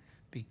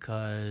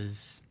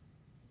 because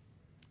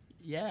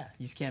you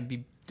just can't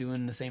be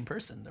doing the same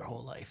person their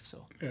whole life.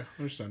 So Yeah,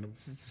 understandable.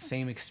 it's the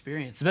same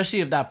experience,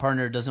 especially if that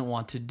partner doesn't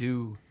want to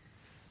do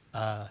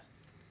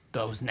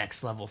those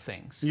next level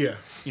things. Yeah.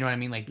 You know what I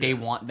mean? Like they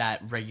want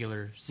that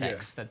regular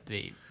sex that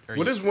they. Or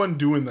What does one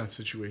do in that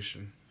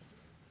situation?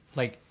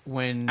 like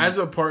when As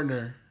a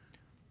partner,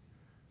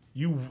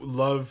 you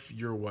love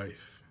your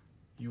wife.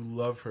 You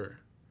love her.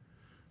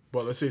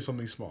 But let's say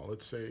something small.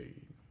 Let's say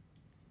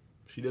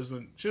she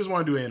doesn't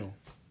want to do anal.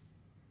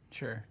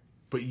 sure.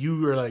 But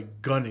you are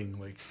like gunning,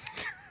 like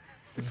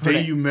the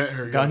day you met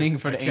her. you're gunning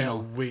like, for the I can't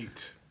anal.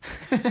 wait.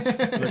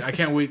 Like, I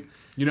can't wait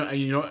And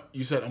you know what?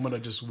 You said I'm gonna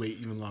just wait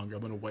even longer.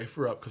 I'm gonna wife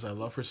her up because I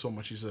love her so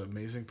much. She's an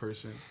amazing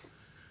person.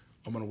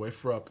 I'm gonna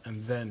wife her up,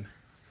 and then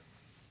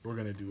we're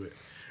gonna do it.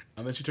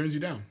 And then she turns you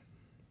down.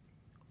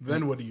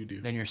 Then what do you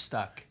do? Then you're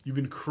stuck. You've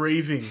been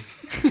craving.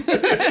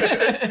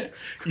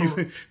 You've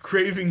been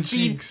craving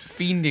cheeks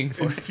Fiending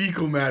for and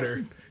fecal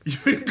matter.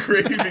 You've been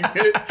craving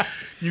it.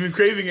 You've been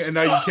craving it, and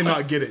now you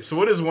cannot get it. So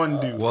what does one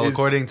do? Well,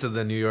 according to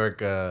the New York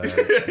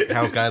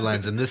health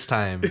guidelines, in this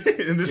time,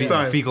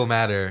 fecal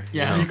matter.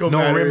 Yeah. You know, Fecal no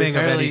matter rimming is-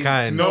 of any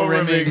kind. no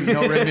rimming.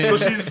 No rimming. So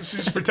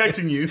she's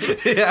protecting you.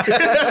 Apparently,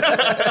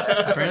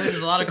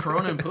 there's a lot of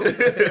corona and poop.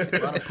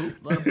 A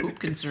lot of poop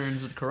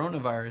concerns with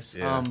coronavirus.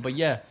 Yeah. But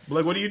yeah, But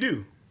like, what do you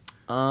do?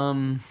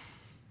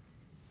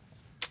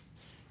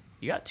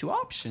 you got two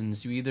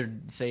options. You either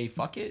say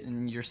fuck it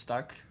and you're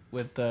stuck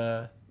with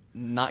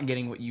not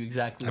getting what you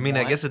exactly. I mean, I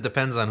want. guess it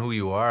depends on who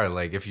you are.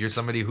 Like, if you're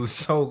somebody who's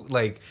so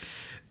like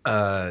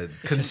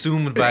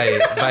consumed by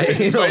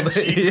anal,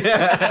 cheeks.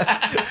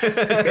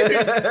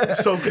 yeah,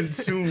 So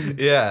consumed.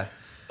 yeah.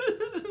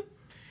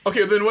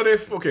 Okay, then what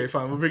if? Okay,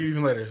 fine. We'll bring it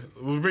even later.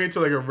 We'll bring it to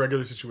like a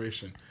regular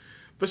situation.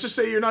 Let's just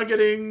say you're not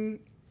getting.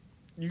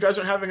 You guys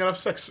aren't having enough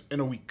sex in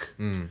a week.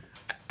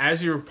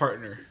 As your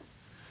partner,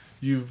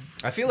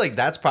 I feel like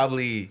that's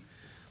probably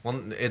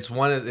it's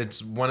one of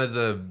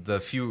the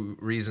few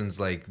reasons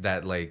like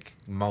that, like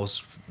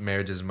most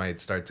marriages might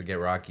start to get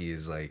rocky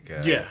is like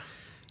yeah.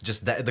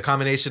 just that the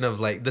combination of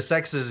like the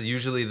sex is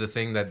usually the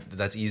thing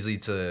that's easy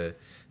to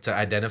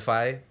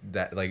identify,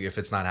 that like if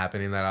it's not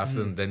happening that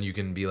often, then you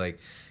can be like,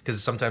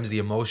 because sometimes the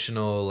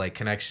emotional like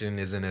connection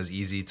isn't as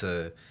easy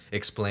to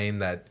explain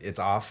that it's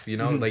off, you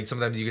know. Like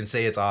sometimes you can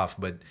say it's off,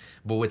 but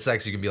with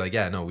sex you can be like,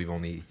 yeah, no, we've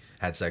only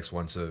had sex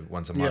once a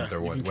month Yeah, or you can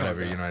count whatever,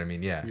 that. you know what I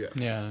mean? Yeah.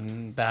 Yeah,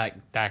 and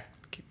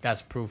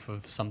that's proof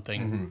of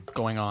something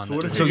going on. So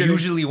what if So You're getting-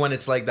 usually when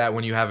it's like that,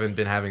 when you haven't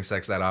been having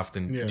sex that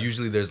often, Yeah.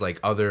 usually there's like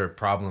other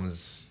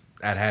problems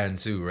at hand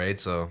too, right?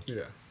 So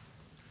Yeah.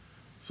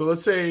 So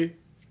let's say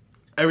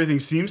everything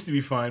seems to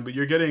be fine, but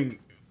you're getting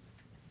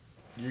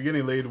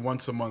laid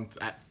once a month,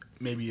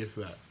 maybe if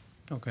that.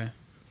 Okay.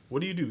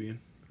 What do you do, Ian?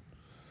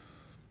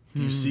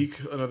 Do you seek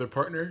another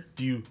partner?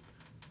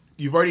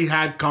 You've already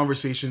had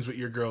conversations with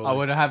your girl? I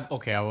would have.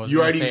 Okay, I was. You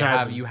gonna already say,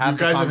 had. you You the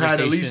guys have had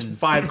at least conversations,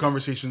 5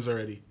 conversations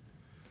already.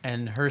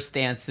 And her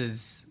stance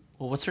is.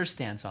 Well, what's her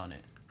stance on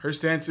it? Her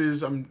stance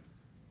is, Well,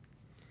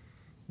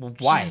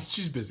 why?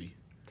 She's busy.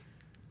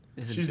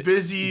 Is it She's bi-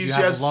 busy. do you She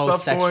have has a low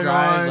stuff sex going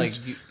drive? on. Like,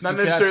 Not you could have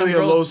necessarily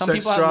some a low some sex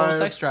people have low drive.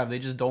 sex drive. They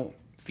just don't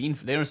fiend.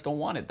 They just don't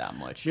want it that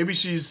much. Maybe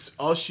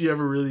all she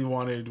ever really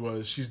wanted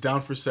was, she's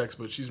down for sex,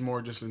 but she's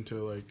more just into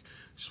like,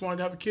 just wanted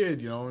to have a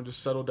kid, and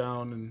just settle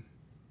down and.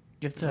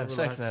 You have to have relax.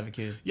 sex to have a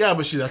kid. Yeah,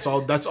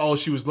 but that's all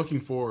she was looking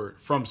for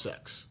from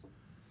sex.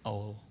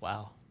 Oh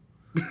wow.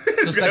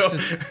 So sex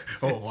is.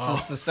 Oh wow.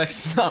 So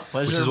sex is not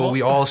pleasurable. which is what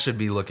we all should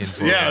be looking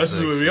for. Yeah, in this is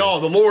sex, what we yeah.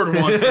 all. The Lord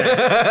wants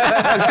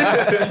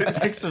that.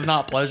 Sex is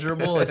not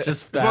pleasurable. It's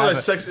just. It's not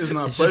that sex is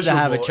not it's just pleasurable.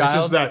 to have a It's just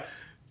child. that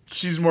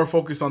she's more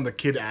focused on the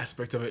kid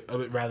aspect of it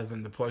rather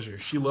than the pleasure.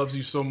 She loves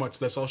you so much.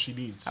 That's all she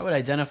needs. I would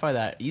identify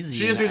that easy.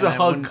 She just and needs a I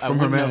hug wouldn't- from I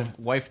her wouldn't man. have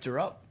wifed her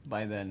up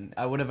by then.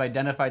 I would have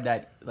identified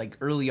that like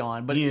early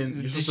on. But Ian,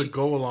 you're did supposed she- to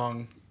go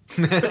along.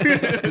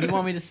 what do you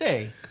want me to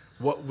say?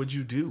 What would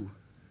you do?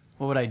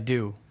 What would I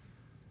do?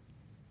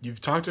 You've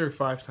talked to her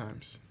 5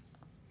 times.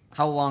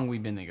 How long we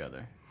been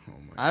together? Oh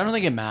my! I don't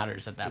think it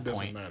matters at that It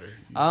doesn't point. matter.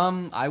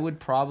 I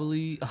would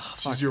probably. Oh,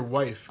 fuck. She's your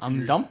wife. I'm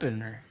You're- dumping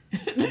her.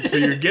 So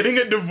you're getting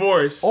a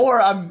divorce.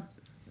 Or I'm.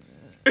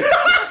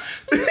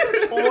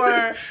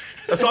 or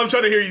That's all I'm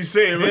trying to hear you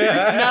say. Like,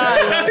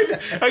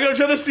 nah, I'm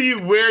trying to see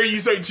where you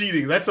start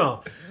cheating. That's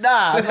all.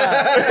 nah.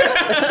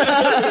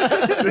 That's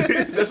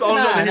all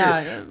I'm trying to hear.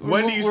 Nah.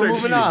 When do you We're start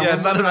moving cheating? on. Yeah,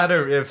 it's not a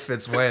matter of if,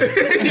 it's when.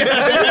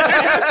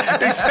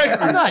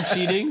 I'm not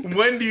cheating.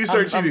 When do you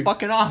start I'm cheating?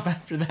 fucking off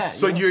after that.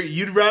 So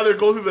you'd rather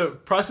go through the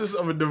process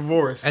of a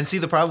divorce. And see,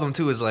 the problem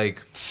too is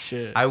like,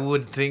 shit. I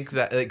would think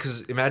that,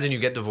 because imagine you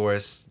get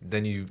divorced,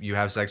 then you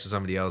have sex with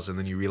somebody else, and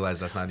then you realize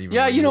that's not even.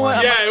 Yeah, you know what?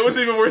 want. yeah, it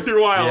wasn't even worth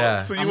your while.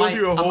 Yeah. So I you might, went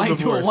through a whole I might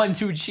divorce.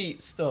 do a 1-2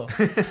 cheat still.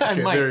 I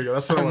Okay, might. there you go.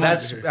 That's what I wanted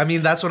That's, to hear. I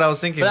mean, that's what I was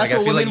thinking. But Like, that's I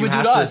what feel like women you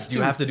would do have to to, us, you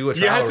too. have to do a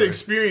You trial. have to run.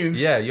 experience.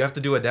 Yeah, you have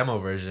to do a demo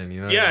version.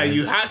 You know. Yeah, what I mean?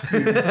 you have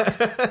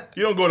to.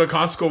 You don't go to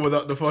Costco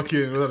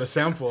without a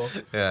sample.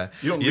 Yeah.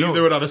 You don't leave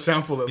there without a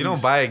sample. At You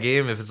least. don't buy a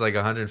game if it's like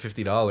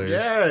 $150.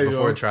 Yeah, you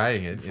before know,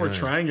 trying it. before you know?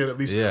 trying it at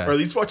least, Yeah. or at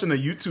least watching a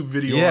YouTube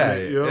video Yeah, on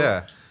it. You know?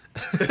 yeah.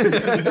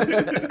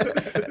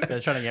 They're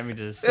trying to get me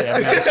to say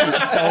I'm gonna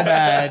cheat so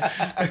bad.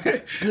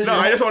 No,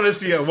 I just want to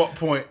see at what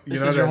point. You This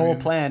know was what your I whole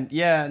mean? plan.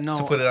 Yeah, no.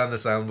 To put it on the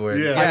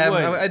soundboard. Yeah. Yeah, I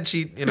would. I'd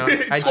cheat. You know,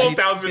 I'd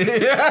 12,000.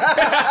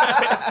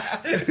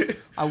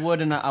 I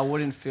wouldn't. I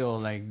wouldn't feel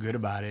like good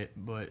about it,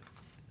 but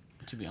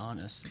to be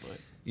honest, but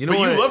You know But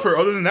what? you love her.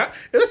 Other than that,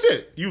 that's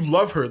it. You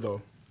love her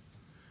though.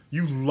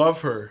 You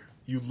love her.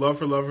 You love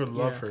her. Love her.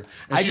 Love Yeah. her.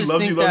 And I she just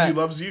loves you. think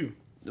Loves you.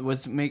 that-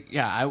 Loves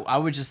you. I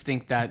would just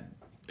think that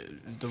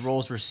the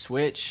roles were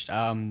switched.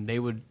 They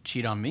would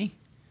cheat on me.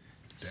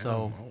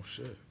 So Damn. Oh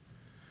shit.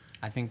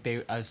 I think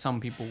some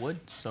people would.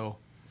 So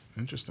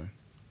Interesting.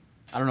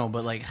 I don't know,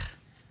 but like,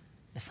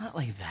 it's not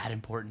like that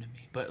important to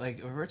me. But like,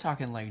 if we're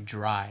talking like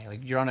dry,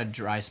 like you're on a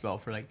dry spell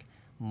for like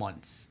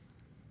months,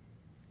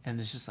 and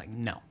it's just like,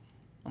 no,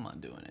 I'm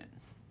not doing it.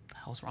 What the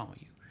hell's wrong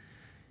with you?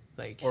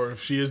 Like, Or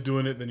if she is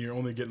doing it, then you're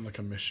only getting like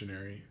a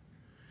missionary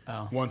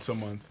oh, once a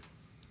month.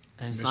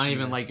 and it's not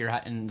even like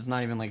and it's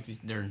not even like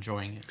they're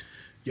enjoying it.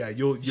 Yeah,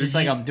 you're just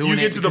like, I'm doing You it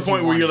get to the because you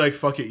point where want you're it. like,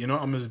 fuck it, you know,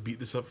 I'm gonna just beat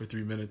this up for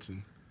 3 minutes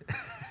and.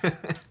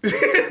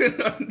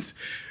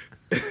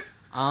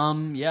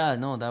 Yeah,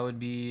 no, that would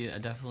be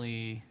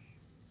definitely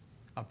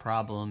a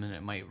problem, and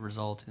it might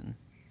result in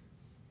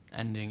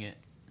ending it.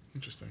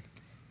 Interesting.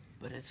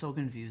 But it's so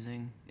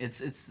confusing.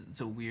 It's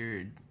a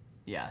weird,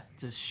 yeah,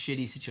 it's a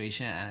shitty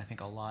situation, and I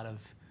think a lot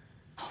of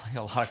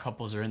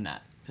couples are in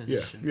that Yeah,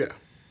 position. yeah.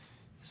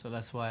 So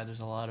that's why there's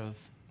a lot of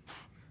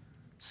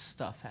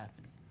stuff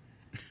happening.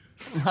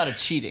 A lot of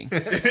cheating.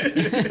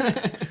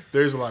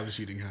 There's a lot of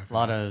cheating happening. A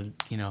lot of,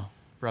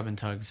 rub and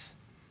tugs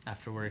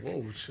after work.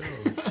 Whoa, chill.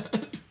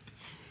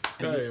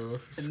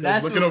 This guy's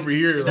that's looking what- over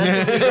here.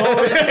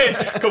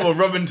 Couple of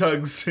rubbing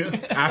tugs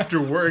after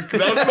work.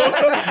 That was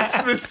so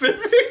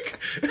specific.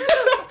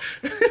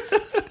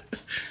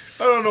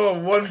 I don't know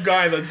of one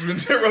guy that's been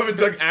to rub and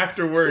tug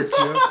after work.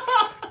 You know?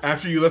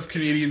 After you left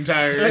Canadian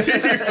Tires, you're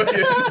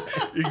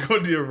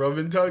going to a rub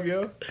and tug,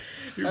 yo.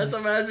 That's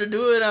what mans are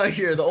doing out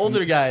here. The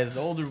older guys, the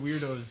older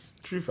weirdos.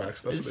 True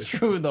facts. That's It's what they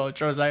true though,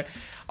 Charles. I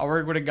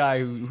work with a guy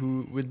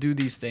who would do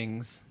these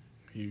things.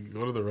 You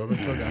go to the rub and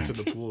tug after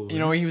the pool. You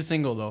know, he was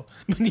single though.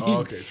 But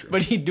okay, true.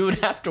 But he'd do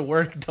it after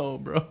work though,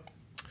 bro.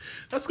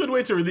 That's a good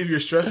way to relieve your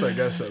stress, I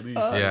guess. At least.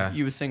 Yeah.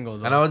 He was single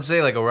though. And I would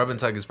say like a rub and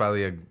tug is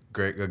probably a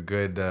good Get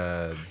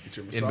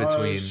your in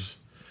between. massage,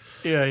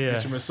 Yeah,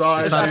 Get your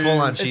massage. It's not in. full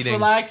on It's cheating.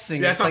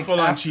 relaxing. Yeah, it's not full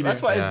on cheating.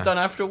 That's why it's Yeah. done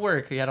after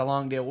work. You had a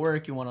long day at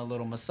work. You want a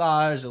little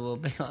massage, a little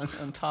thing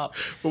on top.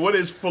 But what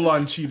is full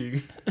on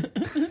cheating?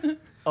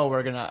 Oh,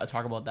 we're gonna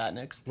talk about that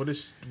next. What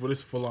is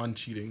full on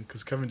cheating?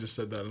 Because Kevin just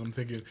said that, and I'm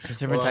thinking, There's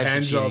different well, a types of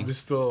hand job cheating. is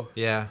still.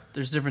 Yeah.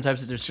 There's different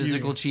types. There's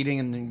physical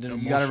cheating, and then you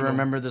gotta Emotional.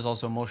 remember there's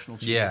also emotional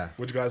cheating. Yeah.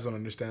 Which guys don't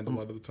understand a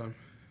lot of the time.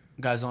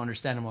 Guys don't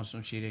understand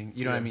emotional cheating.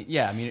 You know what I Yeah. mean?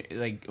 Yeah, I mean,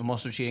 like,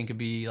 emotional cheating could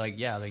be like,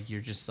 yeah, like you're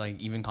just like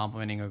even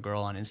complimenting a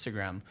girl on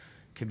Instagram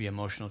could be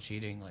emotional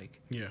cheating. Like,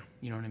 Yeah,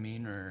 you know what I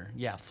mean? Or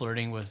yeah,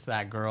 flirting with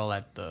that girl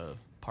at the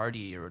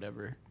party or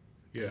whatever.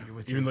 yeah. You're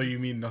with Even your- though you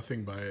mean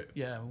nothing by it,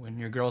 Yeah, when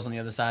your girl's on the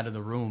other side of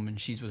the room and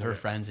she's with her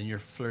friends and you're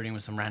flirting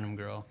with some random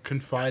girl.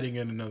 confiding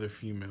in another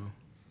female.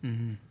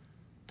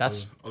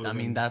 That's, Other I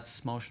mean, than- that's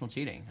emotional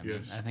cheating. I mean,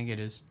 Yes. I think it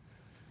is.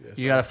 Yes,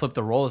 You gotta flip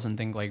the roles and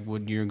think like,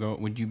 would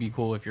you be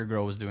cool if your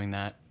girl was doing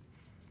that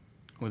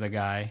with a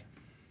guy?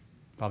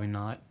 Probably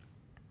not.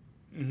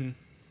 You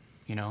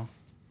know,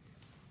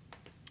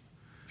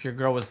 if your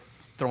girl was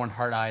throwing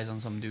heart eyes on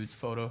some dude's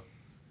photo,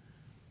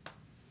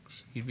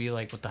 you'd be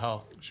like, what the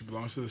hell? she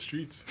belongs to the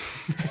streets.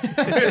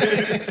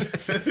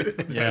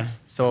 Yeah.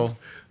 So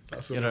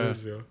That's what Gotta- it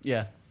is,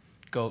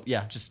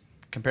 yo. just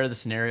compare the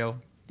scenario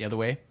the other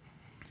way,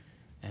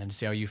 and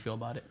see how you feel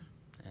about it,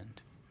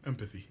 and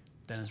Empathy.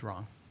 then it's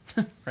wrong,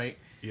 right?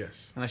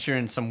 Yes. Unless you're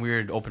in some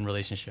weird open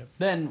relationship.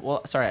 Then,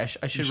 well, sorry, I You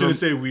should. shouldn't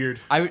say weird.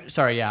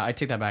 Sorry, yeah, I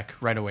take that back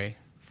right away.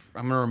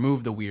 I'm gonna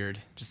remove the weird.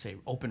 Just say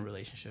open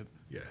relationship.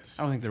 Yes.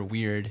 I don't think they're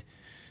weird.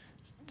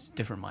 It's a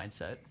different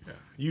mindset. Yeah.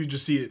 You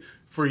just see it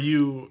for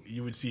you.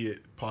 You would see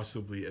it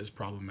possibly as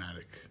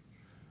problematic.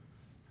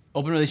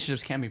 Open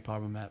relationships can be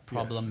problematic.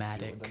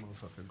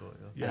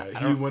 Yeah. I He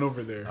don't- went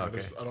over there.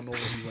 Okay. I don't know where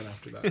he went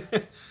after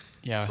that.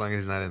 Yeah, As long as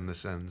he's not in the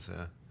sense.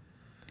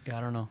 yeah,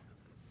 I don't know.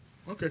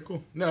 Okay.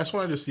 Cool. No, I just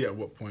wanted to see at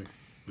what point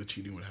the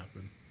cheating would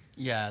happen.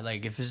 Yeah,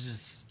 like if it's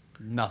just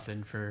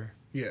nothing for,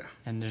 Yeah.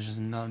 and there's just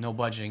no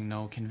budging,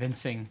 no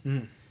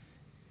convincing.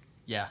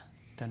 Yeah,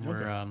 then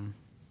we're Okay.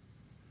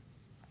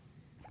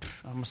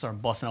 I'm gonna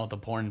start busting out the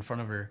porn in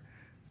front of her.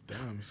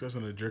 Damn. This guy's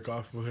gonna jerk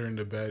off with her in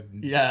the bed.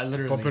 And Yeah,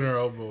 literally. Bumping her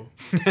elbow.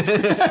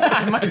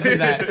 I might do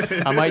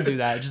that. I might do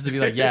that just to be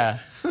like, yeah,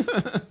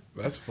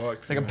 That's fucked.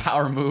 it's like a man.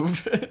 power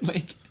move.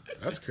 Like,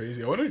 That's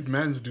crazy. I wonder if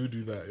men's do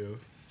that, yo.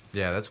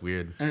 Yeah, that's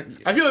weird.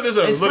 I feel like there's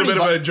a It's little bit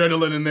pretty of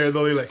adrenaline in there,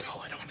 though. You're like,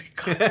 oh, I don't want to get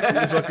caught.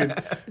 It's fucking,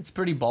 it's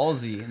pretty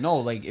ballsy. No,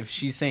 like if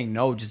she's saying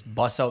no, just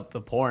bust out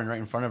the porn right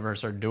in front of her,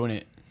 start doing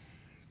it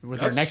with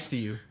her That's- next to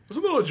you. it's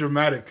a little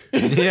dramatic.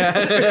 Yeah.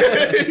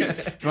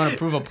 If you want to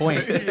prove a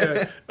point.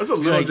 Yeah, that's a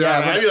little like,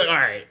 yeah, dramatic. I'd be like, all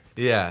right,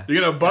 Yeah. you're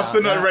gonna bust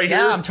the nut right here.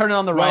 Yeah, I'm turning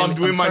on the while Riley. I'm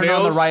doing my turning on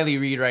the nails. Riley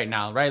Reid right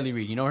now. Riley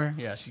Reid, you know her?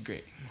 Yeah, she's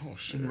great. Oh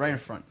shit! Right in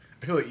front.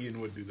 I feel like Ian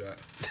would do that.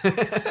 I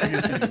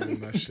can see you doing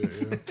that shit.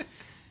 Yeah,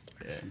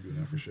 I can see you doing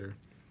that for sure.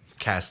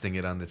 Casting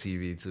it on the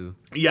TV too.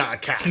 Yeah, a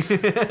cast,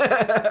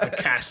 a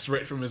cast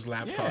right from his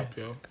laptop,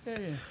 yo. Yeah.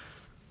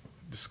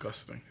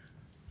 Disgusting.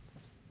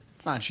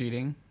 It's not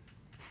cheating.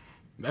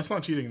 That's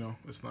not cheating, though.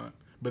 It's not.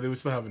 But they would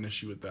still have an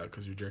issue with that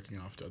because you're jerking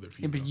off to other Yeah,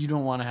 people. but you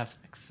don't want to have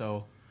sex,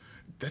 so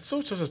That's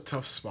such a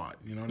tough spot.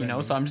 You know what I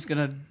mean? so I'm just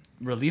gonna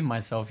relieve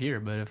myself here.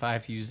 But if I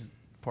have to use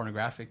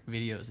pornographic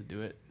videos to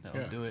do it, I'll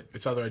Yeah. do it.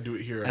 It's either I do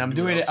it here, or And I I'm do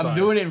doing it. I'm outside.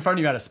 doing it in front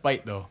of you out of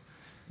spite, though.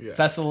 Yeah.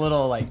 So that's a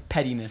little like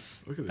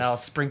pettiness Look at that I'll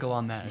this. sprinkle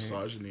on that.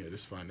 Misogyny at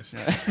its finest.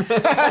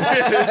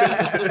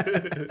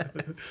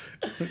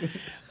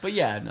 But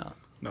yeah, no.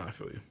 No, I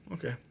feel you.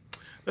 Okay.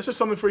 That's just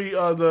something for you,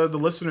 the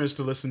listeners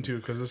to listen to,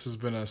 because this has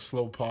been a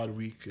slow pod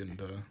week,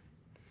 and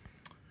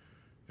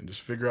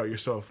just figure out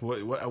yourself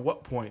at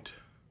what point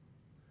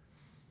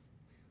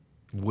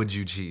Would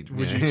you cheat?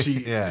 would you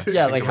cheat? Yeah.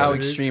 Yeah, like how about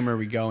it. extreme are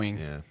we going?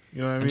 Yeah.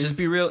 You know what I mean? And just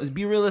be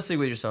realistic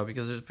with yourself,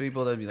 because there's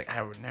people that be like,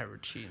 I would never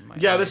cheat in my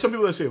yeah, life. there's some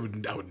people that say I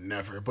would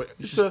never, but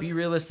it's Just be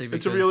realistic.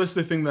 it's a because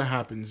realistic thing that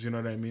happens. You know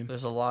what I mean?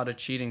 There's a lot of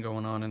cheating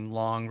going on in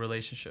long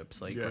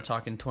relationships. Like Yeah. we're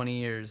talking 20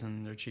 years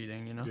and they're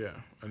cheating. You know. Yeah,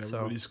 and So-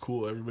 everybody's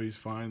cool, everybody's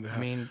fine. I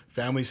mean,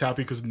 family's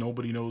happy because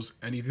nobody knows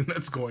anything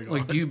that's going on.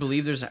 like, do you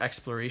believe there's an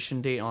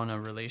expiration date on a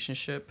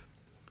relationship?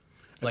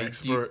 Like,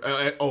 do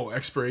you,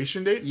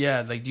 expiration date?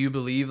 yeah, like, do you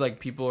believe like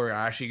people are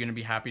actually going to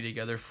be happy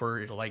together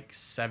for like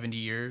 70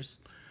 years?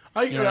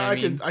 I know what I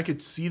mean?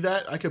 could see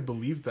that. I could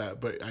believe that,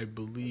 but I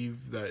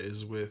believe that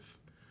is with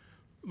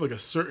like a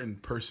certain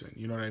person.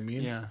 You know what I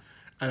mean? Yeah.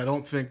 And I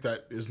don't think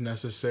that is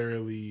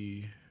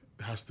necessarily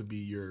has to be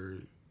your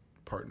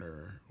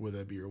partner, whether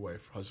it be your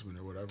wife, husband,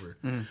 or whatever.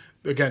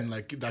 Again,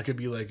 like that could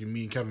be like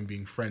me and Kevin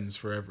being friends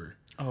forever.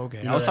 Oh, okay.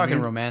 You know I was what I talking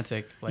mean?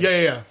 romantic. Like,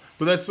 Yeah.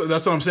 But that's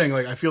what I'm saying.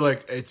 Like I feel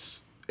like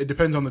it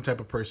depends on the type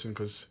of person,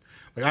 because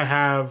like I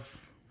have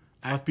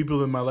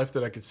people in my life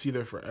that I could see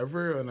there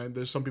forever, and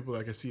there's some people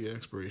that I could see an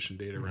expiration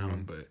date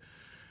around. But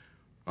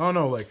I don't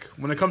know. Like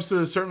when it comes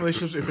to certain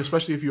relationships,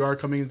 especially if you are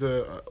coming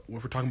into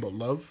if we're talking about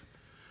love,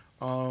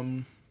 I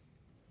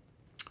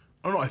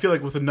don't know. I feel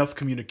like with enough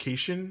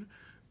communication,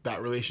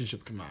 that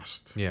relationship can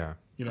last. Yeah.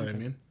 You know what I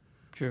mean?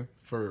 True.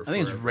 For I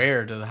think it's forever.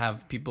 rare to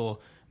have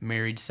people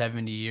married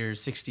 70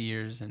 years, 60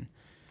 years, and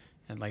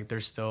like they're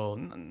still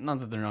not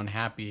that they're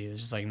unhappy.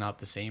 It's just like not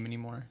the same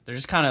anymore. They're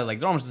just kind of like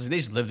they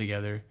just live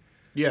together.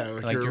 Yeah,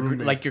 Like your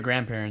roommate. like your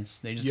grandparents.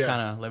 They just Yeah.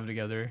 kind of live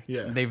together.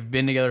 Yeah. They've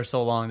been together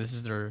so long. This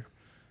is their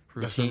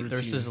That's their routine.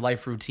 This is routine.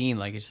 life routine.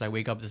 Like it's just like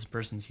wake up, this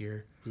person's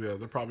here. Yeah,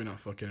 they're probably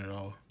not fucking at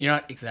all. You know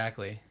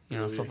exactly. You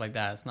know Really? stuff like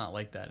that. It's not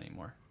like that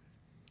anymore.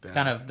 It's Damn.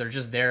 kind of they're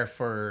just there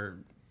for.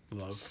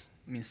 Love.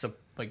 I mean,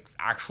 like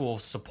actual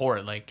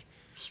support. Like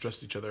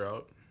Stressed each other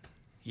out.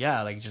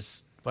 yeah, like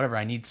just whatever.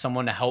 I need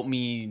someone to help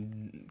me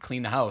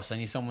clean the house. I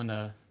need someone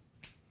to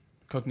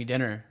cook me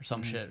dinner or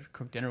some shit.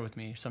 Cook dinner with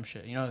me or some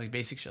shit. You know, like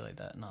basic shit like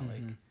that. Not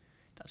like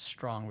that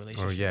strong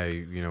relationship. Or yeah,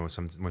 you know,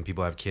 when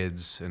people have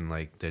kids and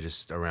like they're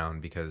just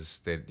around because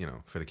they,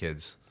 for the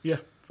kids. Yeah,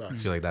 I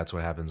facts. feel like that's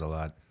what happens a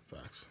lot.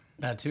 Facts.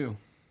 That too.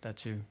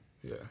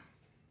 Yeah.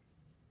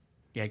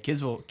 Yeah,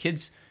 kids. Do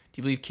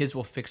you believe kids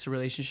will fix a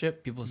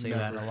relationship? People say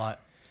that Never. a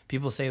lot.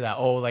 People say that,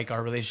 oh, like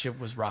our relationship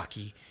was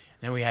rocky,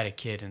 and then we had a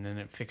kid, and then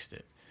it fixed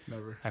it.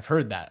 Never. I've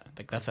heard that.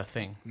 Like that's a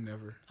thing.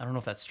 Never. I don't know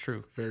if that's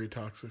true. Very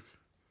toxic.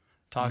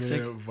 Toxic. You're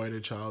gonna invite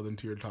a child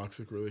into your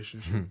toxic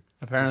relationship.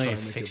 Apparently, try it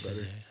to make it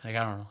fixes it. better. Like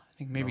I don't know. I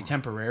think maybe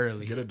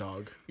temporarily. Get a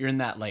dog. You're in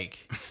that like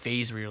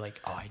phase where you're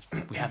like, oh,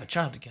 we have a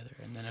child together,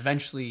 and then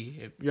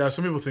eventually, Yeah,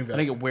 some people think I that.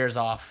 think it wears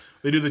off.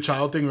 They do the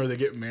child thing, or they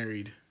get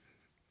married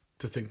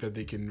to think that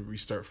they can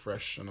restart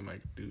fresh. And I'm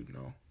like, dude,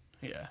 no.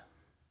 Yeah.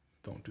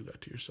 Don't do that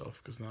to yourself,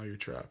 because now you're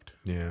trapped.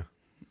 Yeah.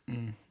 Oh,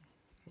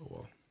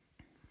 well.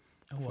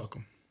 Fuck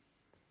them.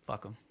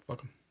 Fuck them. Fuck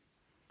them.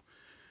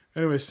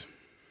 Anyways,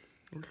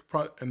 we're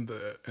probably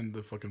end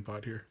the fucking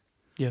pod here.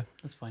 Yeah,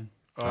 that's fine.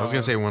 I was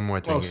gonna say one more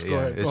thing. go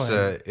ahead. It's Go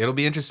ahead. it'll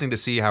be interesting to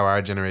see how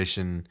our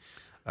generation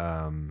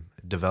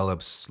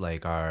develops,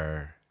 like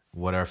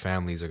what our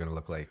families are gonna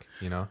look like.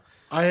 You know?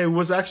 I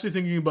was actually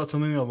thinking about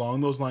something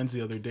along those lines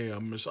the other day. I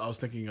was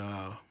thinking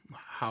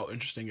how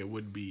interesting it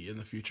would be in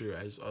the future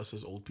as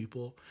old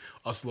people,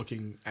 us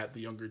looking at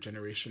the younger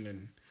generation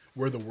and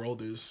where the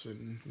world is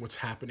and what's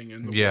happening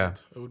in the Yeah.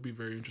 world. It would be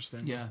very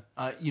interesting. Yeah.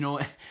 You know,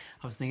 I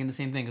was thinking the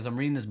same thing because I'm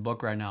reading this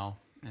book right now,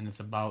 and it's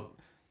about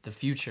the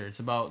future. It's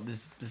about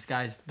this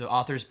guy's, the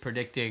author's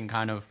predicting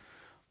kind of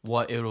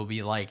what it'll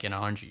be like in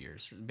 100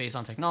 years based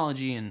on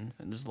technology, and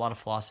there's a lot of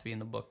philosophy in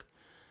the book.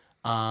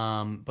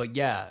 But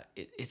yeah,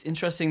 it's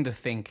interesting to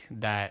think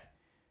that,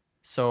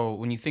 so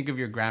when you think of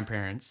your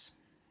grandparents,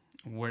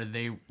 when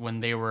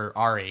they were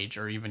our age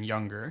or even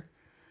younger,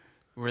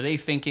 were they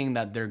thinking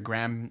that their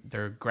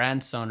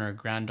grandson or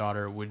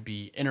granddaughter would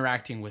be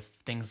interacting with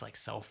things like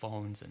cell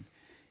phones and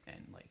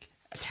like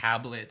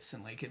tablets,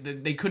 and like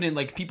they couldn't,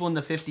 like people in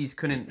the 50s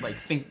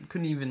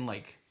couldn't even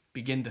like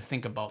begin to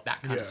think about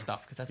that kind of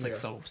stuff, because that's like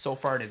so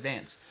far in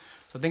advance.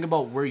 So think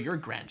about where your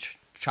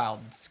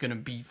grandchild's gonna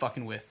be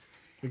fucking with.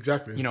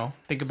 Exactly. You know,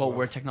 think about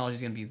where technology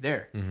is going to be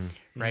there,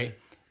 right?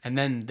 And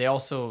then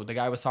the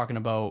guy was talking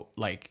about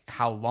like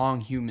how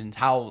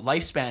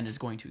lifespan is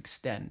going to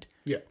extend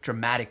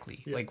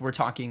dramatically. Like we're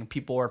talking,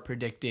 people are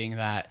predicting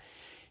that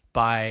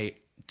by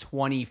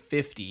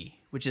 2050,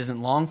 which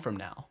isn't long from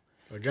now,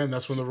 Again,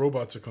 that's when the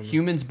robots are coming.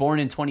 humans born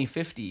in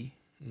 2050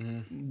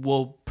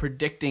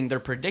 they're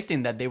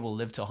predicting that they will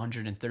live to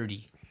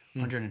 130,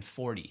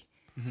 140.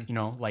 you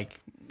know, like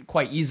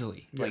quite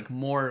easily, like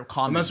more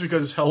common. And that's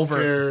because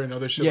healthcare and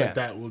other shit like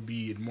that will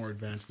be more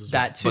advanced as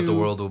well. That too. But the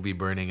world will be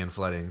burning and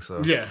flooding,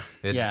 so Yeah.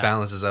 it Yeah.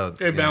 balances out.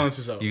 It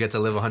balances out. You get to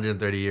live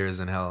 130 years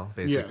in hell,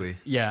 basically.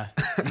 Yeah.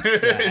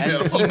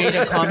 And he made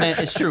a comment.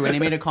 It's true. And he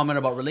made a comment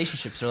about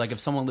relationships. Or like if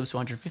someone lives to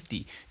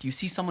 150, do you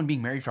see someone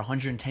being married for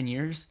 110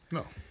 years?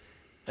 No.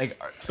 Like,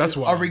 That's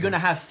why. are we going to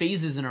have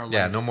phases in our life?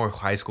 Yeah, no more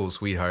high school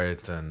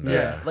sweetheart and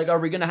Like, are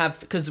we going to have,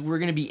 because we're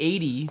going to be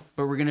 80,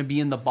 but we're going to be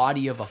in the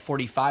body of a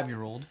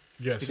 45-year-old.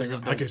 Yeah, because saying,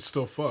 of the- I could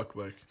still fuck.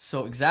 Like,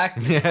 So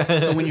exactly.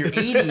 So when you're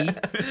 80,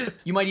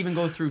 you might even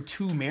go through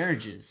 2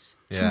 marriages.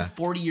 Yeah.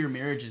 2 40-year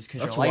marriages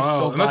because that's your life's wild.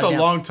 so And that's a goddamn-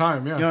 long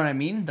time, yeah. You know what I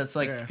mean? That's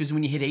like, Yeah. because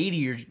when you hit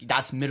 80,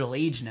 that's middle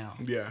age now.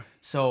 Yeah.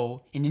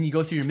 So, and then you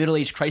go through your middle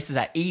age crisis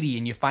at 80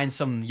 and you find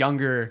some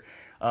younger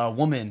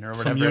woman or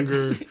whatever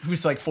younger-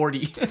 who's like 40.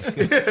 Like,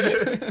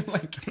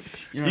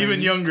 you know what I Even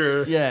mean?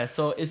 younger. Yeah,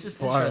 so it's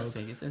just Wild.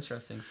 interesting. It's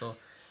interesting. So,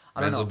 I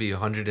don't Mans will know. be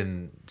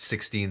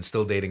 116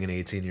 still dating an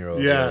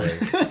 18-year-old. Yeah.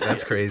 Like,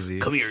 that's crazy.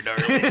 Come here,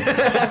 darling.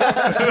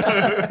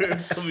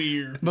 Come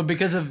here. But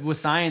because of with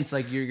science,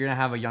 like you're gonna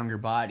have a younger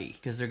body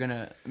because they're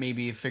gonna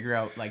maybe figure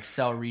out like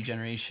cell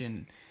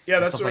regeneration, Yeah,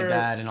 and that's stuff where like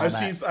that, and all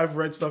that. I've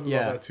read stuff about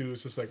Yeah. that too.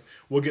 It's just like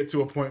we'll get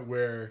to a point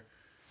where,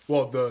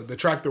 well, the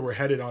track that we're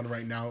headed on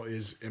right now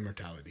is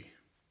immortality.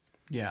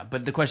 Yeah,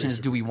 but the question is,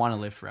 do we want to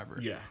live forever?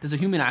 Yeah. Does a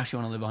human actually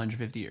want to live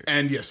 150 years?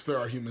 And yes, there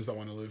are humans that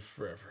want to live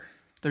forever.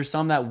 There's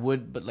some that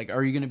would, but like,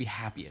 are you gonna be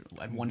happy at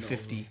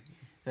 150?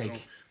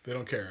 Like, They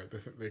don't care.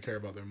 They care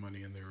about their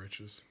money and their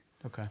riches.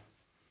 okay,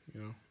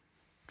 You know.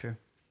 true.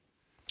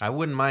 I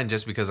wouldn't mind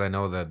just because I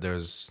know that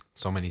there's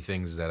so many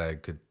things that I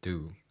could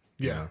do.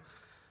 You Yeah. know?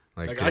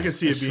 Like I could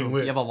see it being You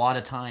lit. have a lot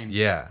of time.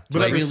 Yeah. But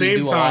Like, at the Really same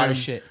do a lot time, of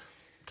shit.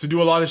 to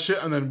do a lot of shit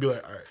and then be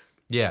like, all right,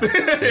 yeah.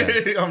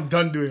 Yeah. I'm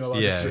done doing a lot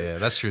of Yeah, shit. yeah.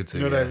 That's true too.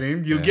 You know what I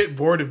mean? You'll yeah. get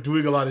bored of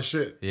doing a lot of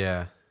shit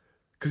Yeah.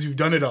 because you've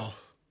done it all.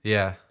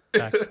 Yeah.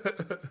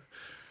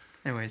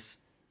 Anyways,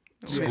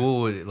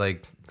 School,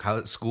 like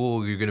how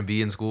school, you're gonna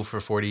be in school for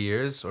 40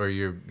 years, or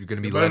you're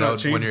gonna be better let not out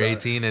change when you're that.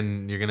 18,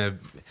 and you're gonna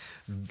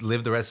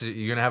live the rest of.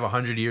 You're gonna have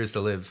 100 years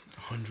to live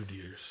 100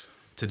 years.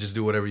 to just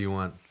do whatever you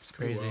want. it's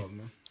crazy. Wild,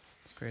 man.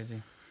 It's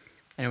crazy.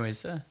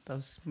 Anyways, that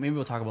was maybe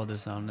we'll talk about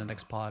this on the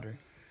next pod, or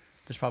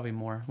there's probably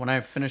more. When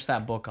I finish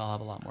that book, I'll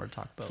have a lot more to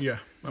talk about. Yeah,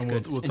 and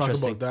good. we'll It's talk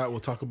interesting. about that. We'll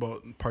talk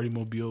about Party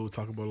Mobile. We'll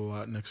talk about a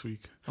lot next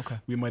week. Okay.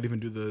 We might even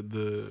do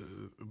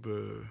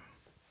the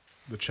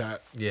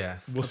chat. Yeah.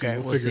 We'll see. Okay.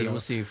 We'll We'll figure see. it out. We'll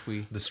see if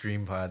we. The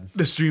stream pod.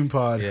 The stream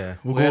pod. Yeah.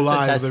 We'll We go have to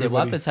live test with it.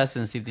 We'll everybody. have to test it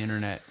and see if the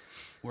internet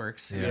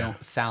works. We Yeah.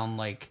 don't sound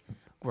like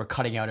we're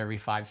cutting out every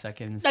 5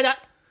 seconds. Yeah,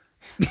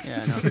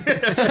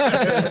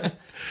 I know.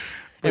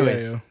 But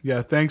Anyways,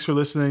 yeah. Thanks for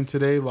listening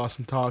today. Lost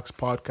in Talks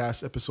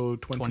podcast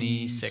episode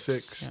 26.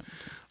 26.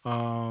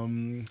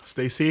 Yeah.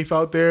 Stay safe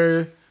out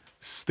there.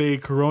 Stay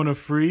corona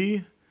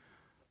free.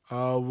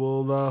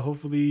 We'll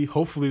hopefully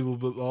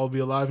we'll all be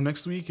alive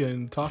next week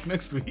and talk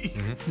next week.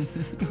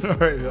 All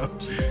right, yo.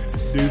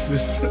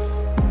 Deuces.